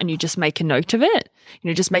like that? And you just make a note of it,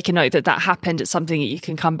 just make a note that happened. It's something that you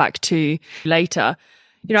can come back to later.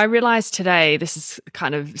 I realized today, this is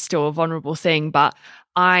kind of still a vulnerable thing, but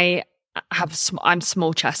I'm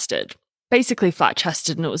small chested, basically flat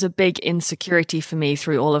chested. And it was a big insecurity for me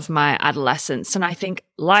through all of my adolescence. And I think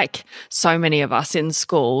like so many of us in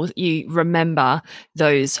school, you remember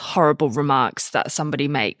those horrible remarks that somebody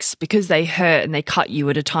makes because they hurt and they cut you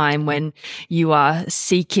at a time when you are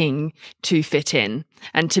seeking to fit in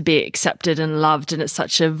and to be accepted and loved. And it's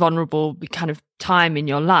such a vulnerable kind of time in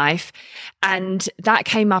your life. And that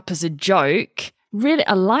came up as a joke, really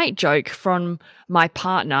a light joke from my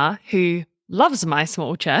partner who loves my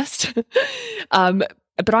small chest.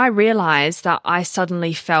 But I realized that I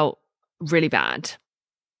suddenly felt really bad.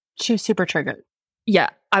 She was super triggered. Yeah,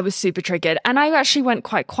 I was super triggered. And I actually went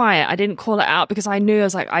quite quiet. I didn't call it out because I know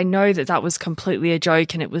that was completely a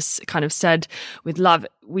joke and it was kind of said with love.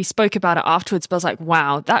 We spoke about it afterwards, but I was like,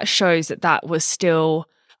 wow, that shows that was still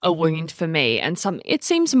a wound for me. And it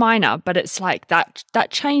seems minor, but it's like that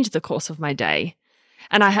changed the course of my day.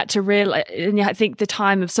 And I had to realize, and I think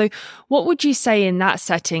so what would you say in that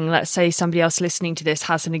setting? Let's say somebody else listening to this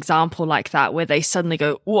has an example like that where they suddenly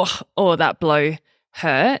go, oh, that blow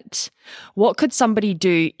hurt. What could somebody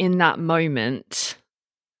do in that moment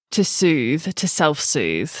to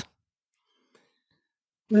self-soothe?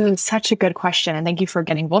 Such a good question. And thank you for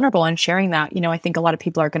getting vulnerable and sharing that. I think a lot of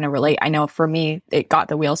people are going to relate. I know for me, it got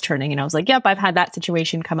the wheels turning and I was like, yep, I've had that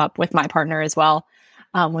situation come up with my partner as well.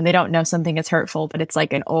 When they don't know something is hurtful, but it's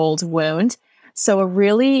like an old wound. So a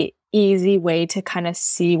really easy way to kind of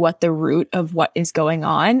see what the root of what is going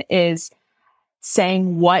on is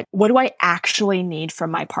saying, what do I actually need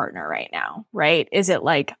from my partner right now? Right? Is it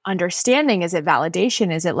like understanding? Is it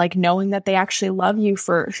validation? Is it like knowing that they actually love you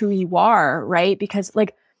for who you are? Right? Because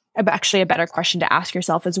like actually a better question to ask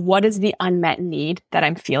yourself is, what is the unmet need that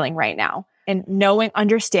I'm feeling right now? And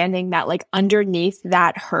understanding that like underneath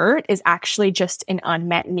that hurt is actually just an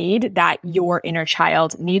unmet need that your inner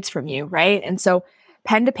child needs from you, right? And so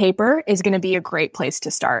pen to paper is going to be a great place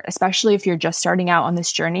to start, especially if you're just starting out on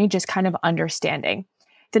this journey, just kind of understanding.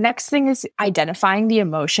 The next thing is identifying the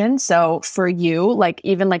emotion. So for you,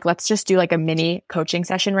 let's just do like a mini coaching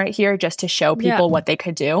session right here just to show people what they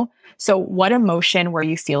could do. So what emotion were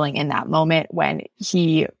you feeling in that moment when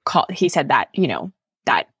he said that,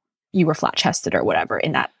 that you were flat chested or whatever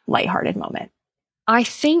in that lighthearted moment? I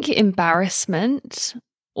think embarrassment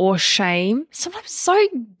or shame. Sometimes it's so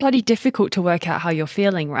bloody difficult to work out how you're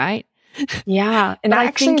feeling, right? Yeah. And that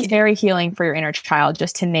actually is very healing for your inner child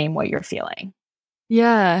just to name what you're feeling.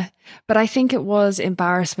 Yeah. But I think it was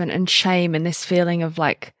embarrassment and shame and this feeling of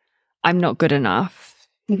like, I'm not good enough,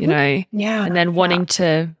 Yeah. And then wanting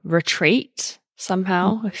to retreat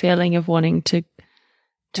somehow, a feeling of wanting to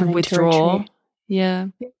withdraw. Yeah.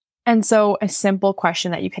 And so a simple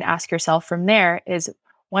question that you can ask yourself from there is,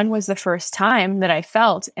 when was the first time that I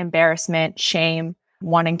felt embarrassment, shame,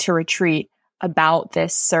 wanting to retreat about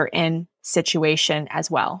this certain situation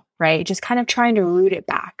as well, right? Just kind of trying to root it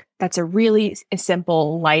back. That's a really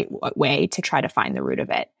simple, light way to try to find the root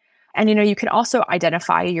of it. And, you can also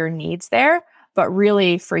identify your needs there, but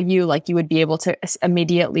really for you, like you would be able to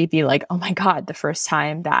immediately be like, oh my God, the first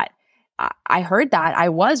time that I heard that, I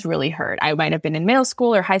was really hurt. I might have been in middle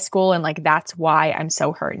school or high school, and like, that's why I'm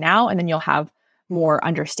so hurt now. And then you'll have more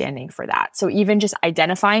understanding for that. So even just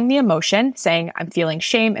identifying the emotion, saying I'm feeling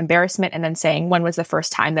shame, embarrassment, and then saying, when was the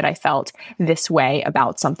first time that I felt this way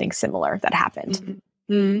about something similar that happened?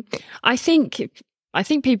 Mm-hmm. I think I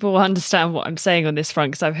think people will understand what I'm saying on this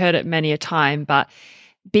front because I've heard it many a time, but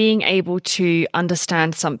being able to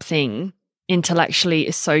understand something intellectually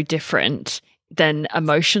is so different than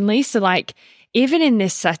emotionally. So like, even in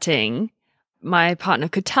this setting, my partner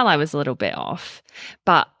could tell I was a little bit off,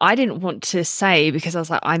 but I didn't want to say because I was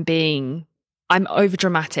like, I'm over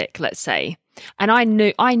dramatic, let's say. And I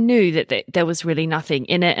knew that there was really nothing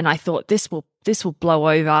in it. And I thought this will blow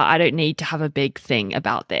over. I don't need to have a big thing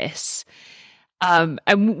about this. And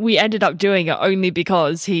we ended up doing it only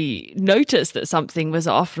because he noticed that something was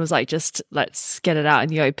off and was like, just let's get it out in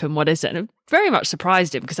the open. What is it? And it very much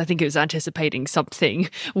surprised him because I think he was anticipating something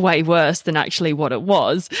way worse than actually what it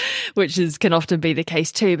was, which can often be the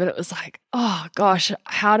case too. But it was like, oh gosh,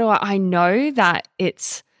 how do I know that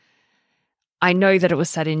I know that it was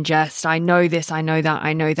said in jest. I know this, I know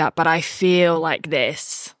that, but I feel like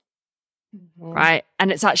this. Right.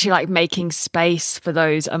 And it's actually like making space for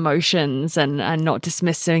those emotions and not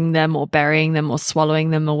dismissing them or burying them or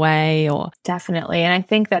swallowing them away or. Definitely. And I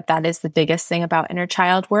think that is the biggest thing about inner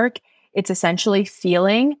child work. It's essentially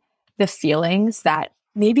feeling the feelings that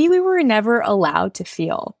maybe we were never allowed to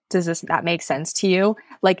feel. That make sense to you?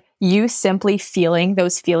 Like you simply feeling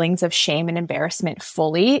those feelings of shame and embarrassment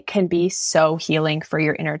fully can be so healing for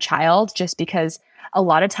your inner child, just because a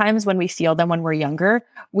lot of times when we feel them when we're younger,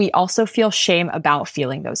 we also feel shame about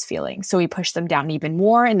feeling those feelings. So we push them down even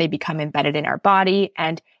more and they become embedded in our body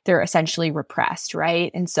and they're essentially repressed,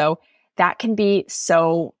 right? And so that can be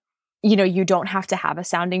so, you don't have to have a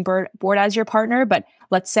sounding board as your partner, but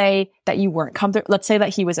let's say that you weren't comfortable. Let's say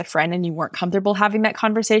that he was a friend and you weren't comfortable having that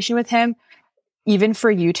conversation with him. Even for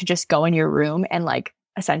you to just go in your room and like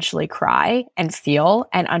essentially cry and feel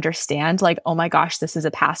and understand like, oh my gosh, this is a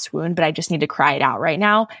past wound, but I just need to cry it out right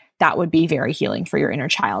now. That would be very healing for your inner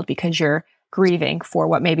child because you're grieving for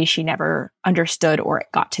what maybe she never understood or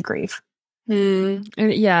got to grieve.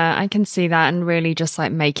 Yeah, I can see that, and really just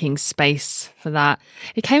like making space for that.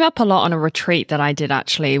 It came up a lot on a retreat that I did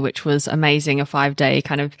actually, which was amazing, a 5-day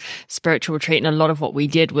kind of spiritual retreat. And a lot of what we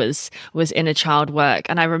did was inner child work.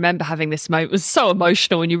 And I remember having this moment, it was so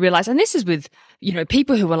emotional when you realize, and this is with,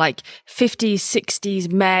 people who were like 50s,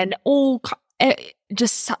 60s men, all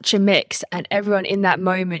just such a mix. And everyone in that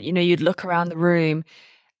moment, you'd look around the room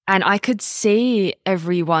and I could see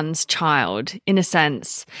everyone's child in a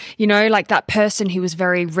sense, like that person who was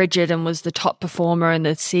very rigid and was the top performer and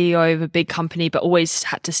the CEO of a big company, but always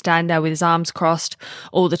had to stand there with his arms crossed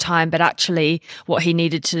all the time. But actually what he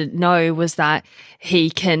needed to know was that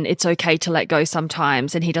it's okay to let go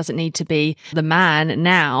sometimes. And he doesn't need to be the man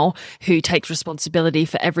now who takes responsibility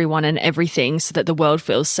for everyone and everything so that the world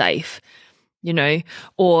feels safe.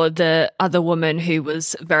 Or the other woman who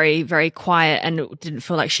was very, very quiet and didn't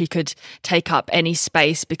feel like she could take up any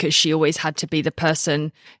space because she always had to be the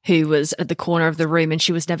person who was at the corner of the room and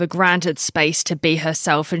she was never granted space to be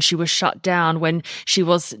herself, and she was shut down when she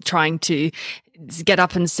was trying to get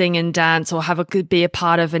up and sing and dance or be a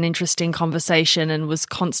part of an interesting conversation, and was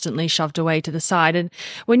constantly shoved away to the side. And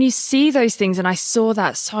when you see those things, and I saw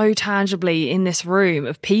that so tangibly in this room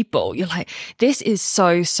of people, you're like, this is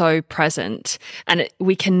so, so present. And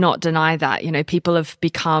we cannot deny that, people have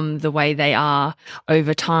become the way they are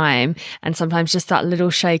over time. And sometimes just that little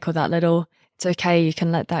shake or that little, it's okay, you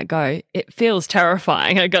can let that go. It feels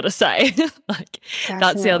terrifying, I gotta say.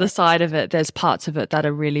 That's the other side of it. There's parts of it that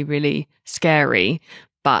are really, really scary,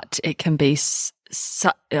 but it can be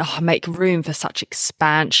make room for such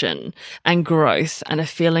expansion and growth and a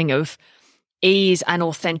feeling of ease and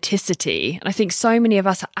authenticity. And I think so many of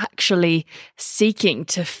us are actually seeking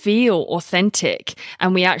to feel authentic,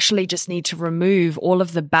 and we actually just need to remove all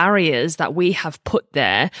of the barriers that we have put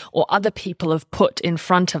there or other people have put in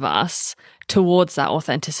front of us towards that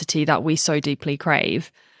authenticity that we so deeply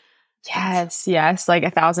crave. Yes, like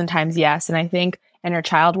 1,000 times yes. And I think inner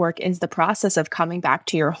child work is the process of coming back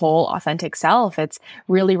to your whole authentic self. It's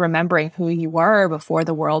really remembering who you were before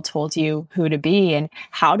the world told you who to be and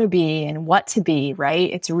how to be and what to be,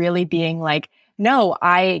 right? It's really being like, no,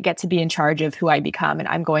 I get to be in charge of who I become, and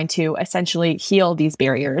I'm going to essentially heal these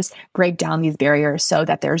barriers, break down these barriers so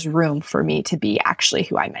that there's room for me to be actually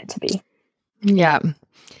who I'm meant to be. Yeah.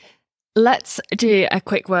 Let's do a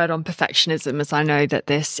quick word on perfectionism, as I know that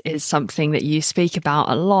this is something that you speak about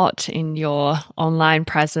a lot in your online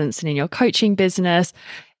presence and in your coaching business.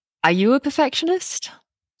 Are you a perfectionist?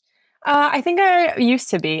 I think I used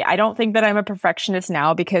to be. I don't think that I'm a perfectionist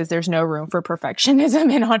now because there's no room for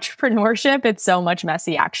perfectionism in entrepreneurship. It's so much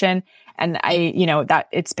messy action. And that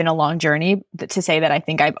it's been a long journey to say that I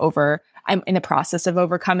think I'm in the process of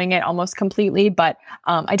overcoming it almost completely, but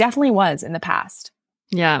I definitely was in the past.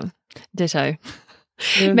 Yeah. Ditto.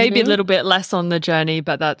 Maybe a little bit less on the journey,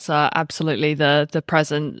 but that's absolutely the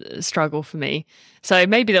present struggle for me. So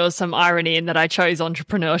maybe there was some irony in that I chose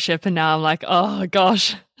entrepreneurship and now I'm like, oh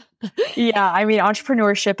gosh. Yeah, I mean,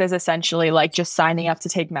 entrepreneurship is essentially like just signing up to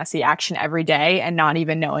take messy action every day and not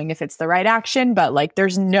even knowing if it's the right action, but like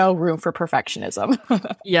there's no room for perfectionism.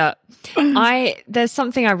 Yeah. There's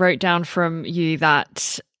something I wrote down from you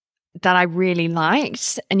that I really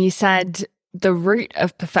liked, and you said the root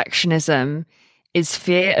of perfectionism is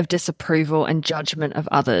fear of disapproval and judgment of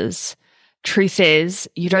others. Truth is,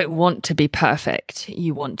 you don't want to be perfect.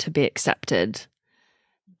 You want to be accepted.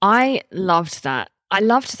 I loved that. I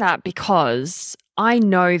loved that because I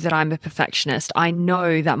know that I'm a perfectionist. I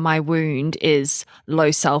know that my wound is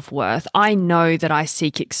low self-worth. I know that I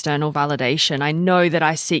seek external validation. I know that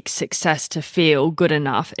I seek success to feel good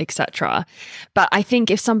enough, etc. But I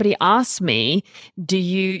think if somebody asks me, do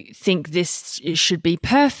you think this should be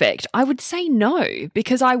perfect? I would say no,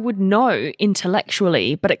 because I would know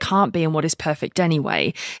intellectually, but it can't be in what is perfect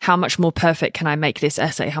anyway. How much more perfect can I make this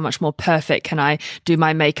essay? How much more perfect can I do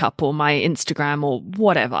my makeup or my Instagram or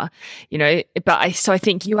whatever, but I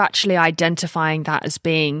think you actually identifying that as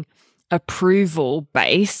being approval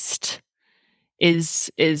based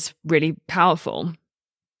is really powerful.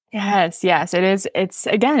 Yes, it is. It's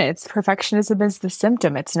perfectionism is the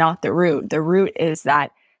symptom. It's not the root. The root is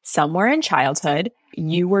that somewhere in childhood,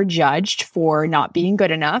 you were judged for not being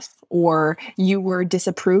good enough, or you were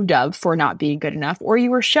disapproved of for not being good enough, or you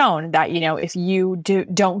were shown that, if you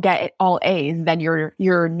don't get all A's, then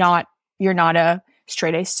you're not a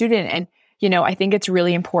straight A student. And, I think it's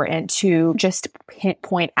really important to just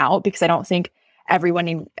point out, because I don't think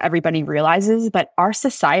everybody realizes, but our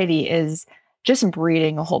society is just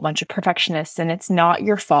breeding a whole bunch of perfectionists, and it's not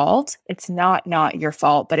your fault. It's not your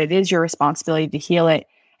fault, but it is your responsibility to heal it.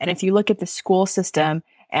 And if you look at the school system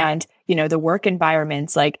and, the work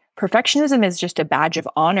environments, like perfectionism is just a badge of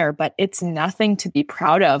honor, but it's nothing to be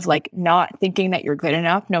proud of. Like not thinking that you're good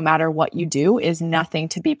enough, no matter what you do, is nothing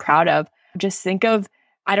to be proud of. Just think of,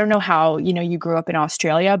 I don't know how, you grew up in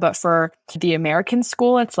Australia, but for the American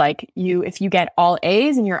school, it's like if you get all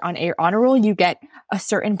A's and you're on a honor roll, you get a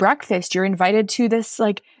certain breakfast. You're invited to this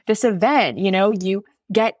event, you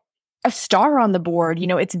get a star on the board.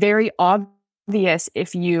 It's very obvious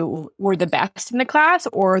if you were the best in the class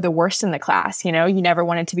or the worst in the class. You never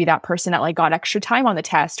wanted to be that person that got extra time on the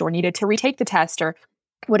test or needed to retake the test or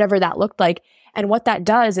whatever that looked like. And what that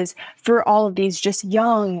does is, for all of these just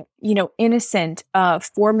young, innocent,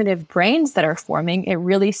 formative brains that are forming, it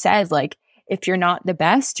really says if you're not the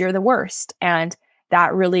best, you're the worst. And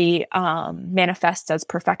that really manifests as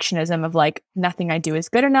perfectionism of nothing I do is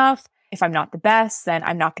good enough. If I'm not the best, then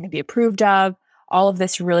I'm not going to be approved of. All of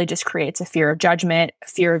this really just creates a fear of judgment,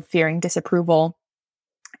 fearing disapproval.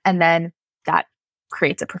 And then that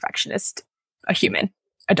creates a perfectionist, a human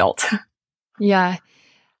adult. Yeah.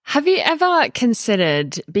 Have you ever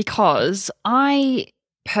considered, because I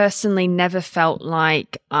personally never felt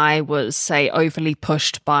like I was, say, overly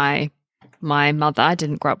pushed by my mother. I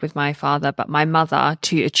didn't grow up with my father, but my mother,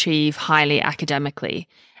 to achieve highly academically.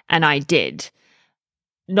 And I did.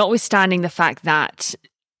 Notwithstanding the fact that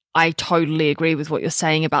I totally agree with what you're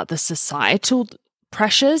saying about the societal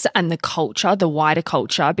pressures and the culture, the wider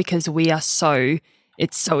culture, because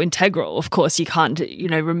it's so integral. Of course, you can't,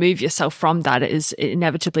 remove yourself from that. It is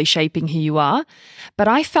inevitably shaping who you are. But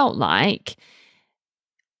I felt like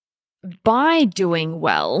by doing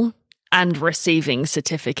well and receiving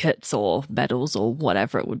certificates or medals or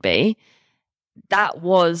whatever it would be, that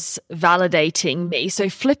was validating me. So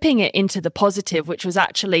flipping it into the positive, which was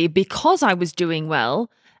actually because I was doing well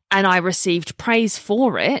and I received praise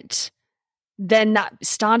for it, then that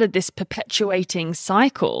started this perpetuating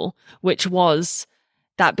cycle, which was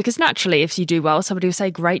that, because naturally, if you do well, somebody will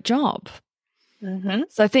say, great job. Mm-hmm.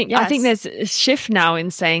 So I think there's a shift now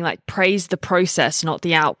in saying praise the process, not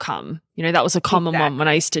the outcome. That was a common one when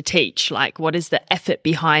I used to teach, what is the effort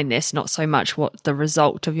behind this, not so much what the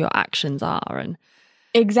result of your actions are. And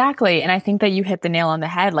exactly. And I think that you hit the nail on the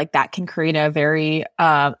head. That can create a very,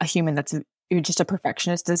 a human that's just a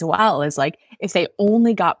perfectionist as well, is if they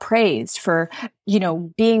only got praised for,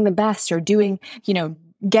 being the best or doing,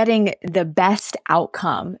 getting the best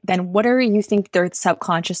outcome, then what do you think they're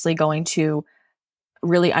subconsciously going to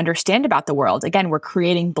really understand about the world? Again, we're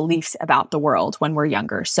creating beliefs about the world when we're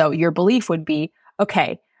younger. So your belief would be,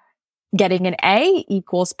 okay, getting an A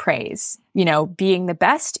equals praise, being the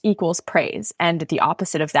best equals praise. And the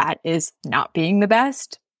opposite of that is not being the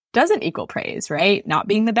best doesn't equal praise, right? Not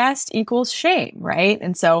being the best equals shame, right?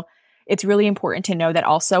 And so it's really important to know that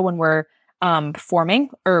also when we're forming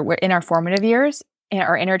or we're in our formative years,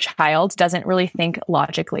 our inner child doesn't really think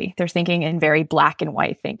logically. They're thinking in very black and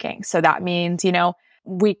white thinking. So that means,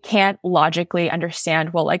 we can't logically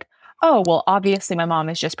understand, well, like, oh, well, obviously my mom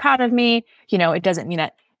is just proud of me. It doesn't mean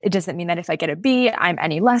that if I get a B, I'm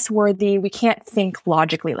any less worthy. We can't think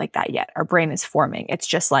logically like that yet. Our brain is forming. It's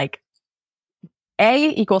just like A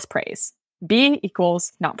equals praise. B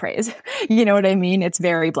equals not praise. You know what I mean? It's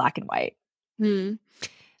very black and white.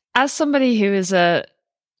 As somebody who is a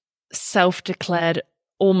self-declared,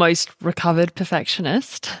 almost recovered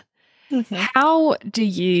perfectionist, how do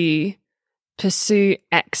you pursue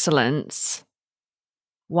excellence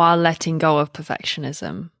while letting go of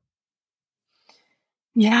perfectionism?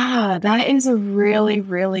 Yeah, that is a really,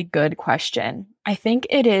 really good question. I think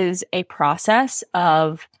it is a process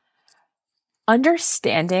of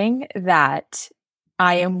understanding that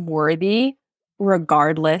I am worthy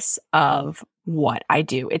regardless of what I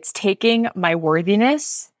do. It's taking my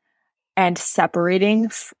worthiness and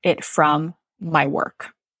separating it from my work.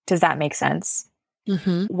 Does that make sense?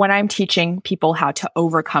 When I'm teaching people how to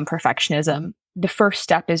overcome perfectionism, the first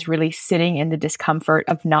step is really sitting in the discomfort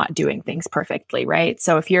of not doing things perfectly, right?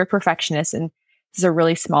 So if you're a perfectionist, and this is a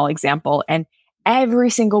really small example, and every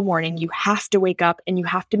single morning you have to wake up and you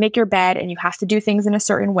have to make your bed and you have to do things in a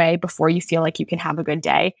certain way before you feel like you can have a good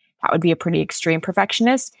day, that would be a pretty extreme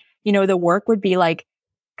perfectionist. The work would be like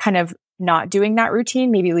kind of not doing that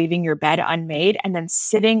routine, maybe leaving your bed unmade and then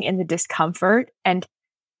sitting in the discomfort. And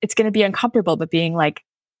it's going to be uncomfortable, but being like,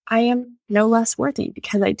 I am no less worthy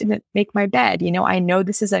because I didn't make my bed. I know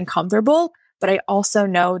this is uncomfortable, but I also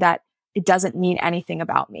know that it doesn't mean anything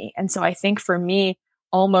about me. And so I think for me,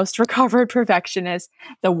 almost recovered perfectionist,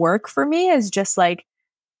 the work for me is just like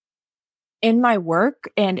in my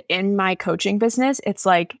work and in my coaching business, it's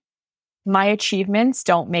like my achievements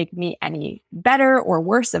don't make me any better or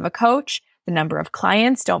worse of a coach. The number of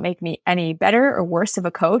clients don't make me any better or worse of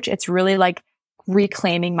a coach. It's really like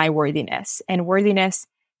reclaiming my worthiness, and worthiness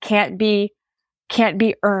can't be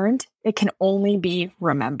earned. It can only be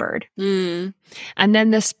remembered. And then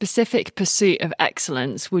the specific pursuit of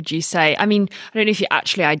excellence, would you say, I don't know if you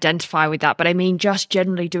actually identify with that, but just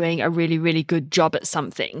generally doing a really, really good job at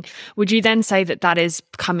something. Would you then say that that is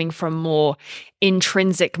coming from more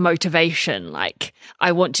intrinsic motivation? Like,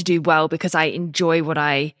 I want to do well because I enjoy what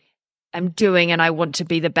I am doing and I want to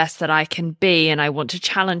be the best that I can be and I want to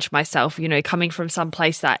challenge myself, coming from some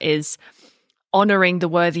place that is honoring the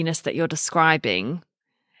worthiness that you're describing.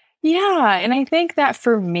 Yeah. And I think that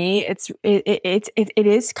for me, it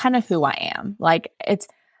is kind of who I am. Like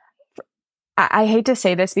I hate to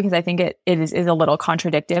say this because I think it is a little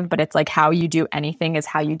contradictive, but it's like how you do anything is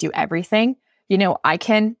how you do everything. I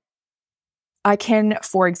can,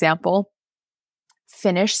 for example,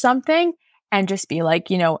 finish something and just be like,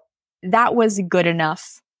 that was good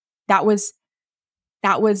enough. That was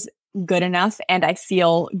good enough. And I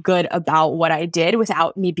feel good about what I did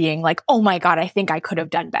without me being like, oh my God, I think I could have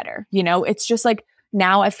done better. It's just like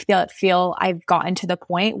now I feel I've gotten to the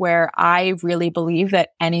point where I really believe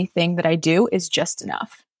that anything that I do is just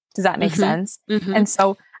enough. Does that make sense? And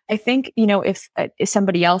so I think, if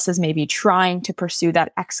somebody else is maybe trying to pursue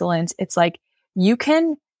that excellence, it's like you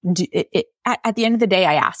can do it. At the end of the day,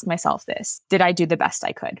 I ask myself this: did I do the best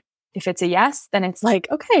I could? If it's a yes, then it's like,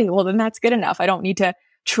 okay, well, then that's good enough. I don't need to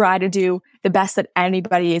try to do the best that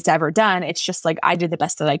anybody has ever done. It's just like I did the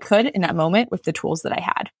best that I could in that moment with the tools that I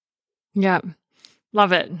had. Yeah.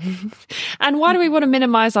 Love it. And why do we want to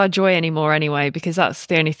minimize our joy anymore anyway? Because that's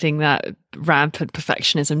the only thing that rampant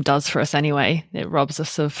perfectionism does for us anyway. It robs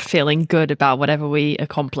us of feeling good about whatever we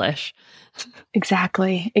accomplish.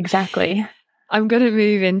 Exactly. I'm going to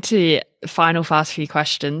move into final fast few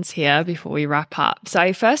questions here before we wrap up. So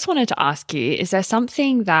I first wanted to ask you, is there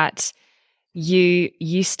something that you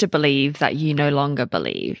used to believe that you no longer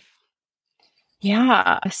believe?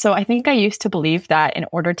 Yeah. So I think I used to believe that in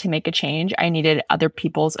order to make a change, I needed other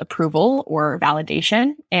people's approval or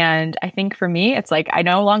validation. And I think for me, it's like, I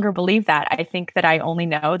no longer believe that. I think that I only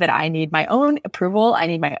know that I need my own approval. I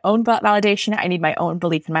need my own validation. I need my own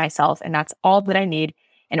belief in myself. And that's all that I need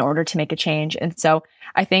in order to make a change. And so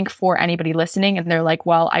I think for anybody listening and they're like,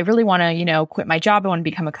 well, I really want to, quit my job. I want to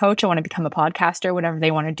become a coach. I want to become a podcaster, whatever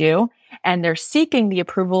they want to do. And they're seeking the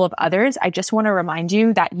approval of others. I just want to remind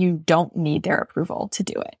you that you don't need their approval to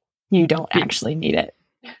do it. You don't actually need it.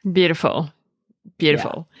 Beautiful.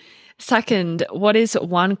 Yeah. Second, what is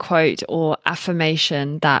one quote or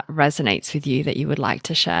affirmation that resonates with you that you would like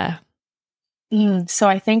to share? So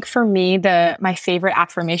I think for me, my favorite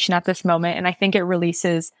affirmation at this moment, and I think it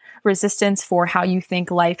releases resistance for how you think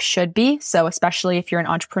life should be. So especially if you're an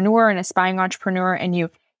entrepreneur, an aspiring entrepreneur, and you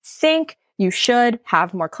think you should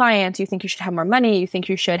have more clients, you think you should have more money, you think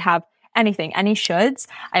you should have anything, any shoulds.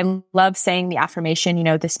 I love saying the affirmation,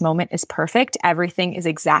 this moment is perfect. Everything is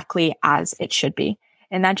exactly as it should be.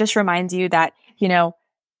 And that just reminds you that,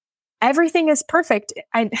 everything is perfect.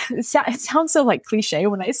 It sounds so like cliche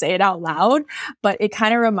when I say it out loud, but it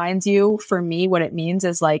kind of reminds you, for me, what it means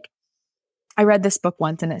is like, I read this book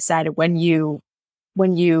once and it said, when you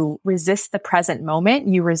resist the present moment,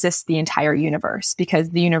 you resist the entire universe, because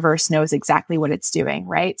the universe knows exactly what it's doing,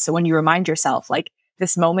 right? So when you remind yourself, like,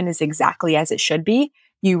 this moment is exactly as it should be,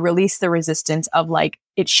 you release the resistance of like,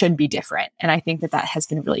 it should be different. And I think that has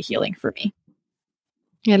been really healing for me.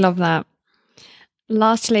 I love that.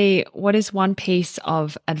 Lastly, what is one piece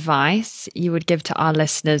of advice you would give to our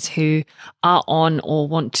listeners who are on or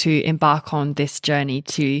want to embark on this journey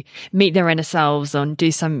to meet their inner selves and do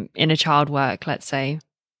some inner child work, let's say?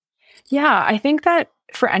 Yeah, I think that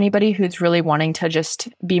for anybody who's really wanting to just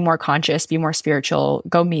be more conscious, be more spiritual,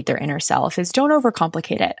 go meet their inner self, is don't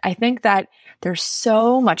overcomplicate it. I think that there's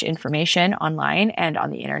so much information online and on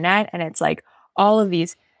the internet, and it's like all of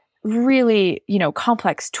these really,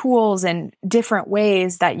 complex tools and different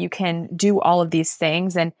ways that you can do all of these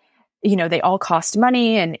things. And, they all cost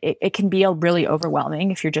money, and it can be really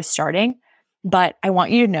overwhelming if you're just starting. But I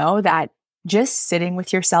want you to know that just sitting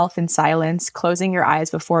with yourself in silence, closing your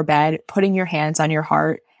eyes before bed, putting your hands on your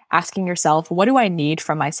heart, asking yourself, what do I need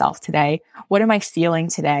from myself today? What am I feeling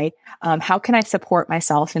today? How can I support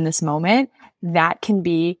myself in this moment? That can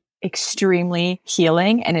be extremely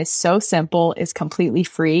healing, and is so simple, is completely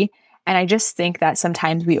free. And I just think that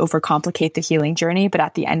sometimes we overcomplicate the healing journey, but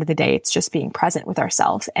at the end of the day, it's just being present with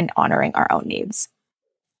ourselves and honoring our own needs.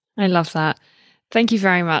 I love that. Thank you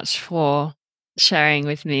very much for sharing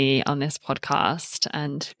with me on this podcast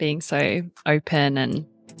and being so open and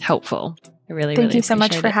helpful. I really, Thank you so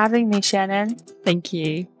much appreciate for it. having me, Shannon. Thank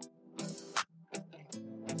you.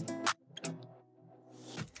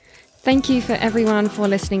 Thank you for everyone for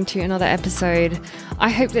listening to another episode. I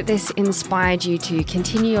hope that this inspired you to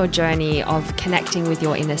continue your journey of connecting with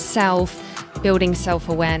your inner self, building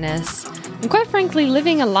self-awareness, and quite frankly,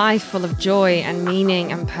 living a life full of joy and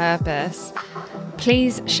meaning and purpose.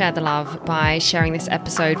 Please share the love by sharing this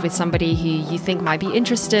episode with somebody who you think might be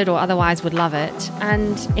interested or otherwise would love it.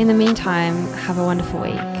 And in the meantime, have a wonderful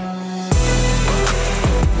week.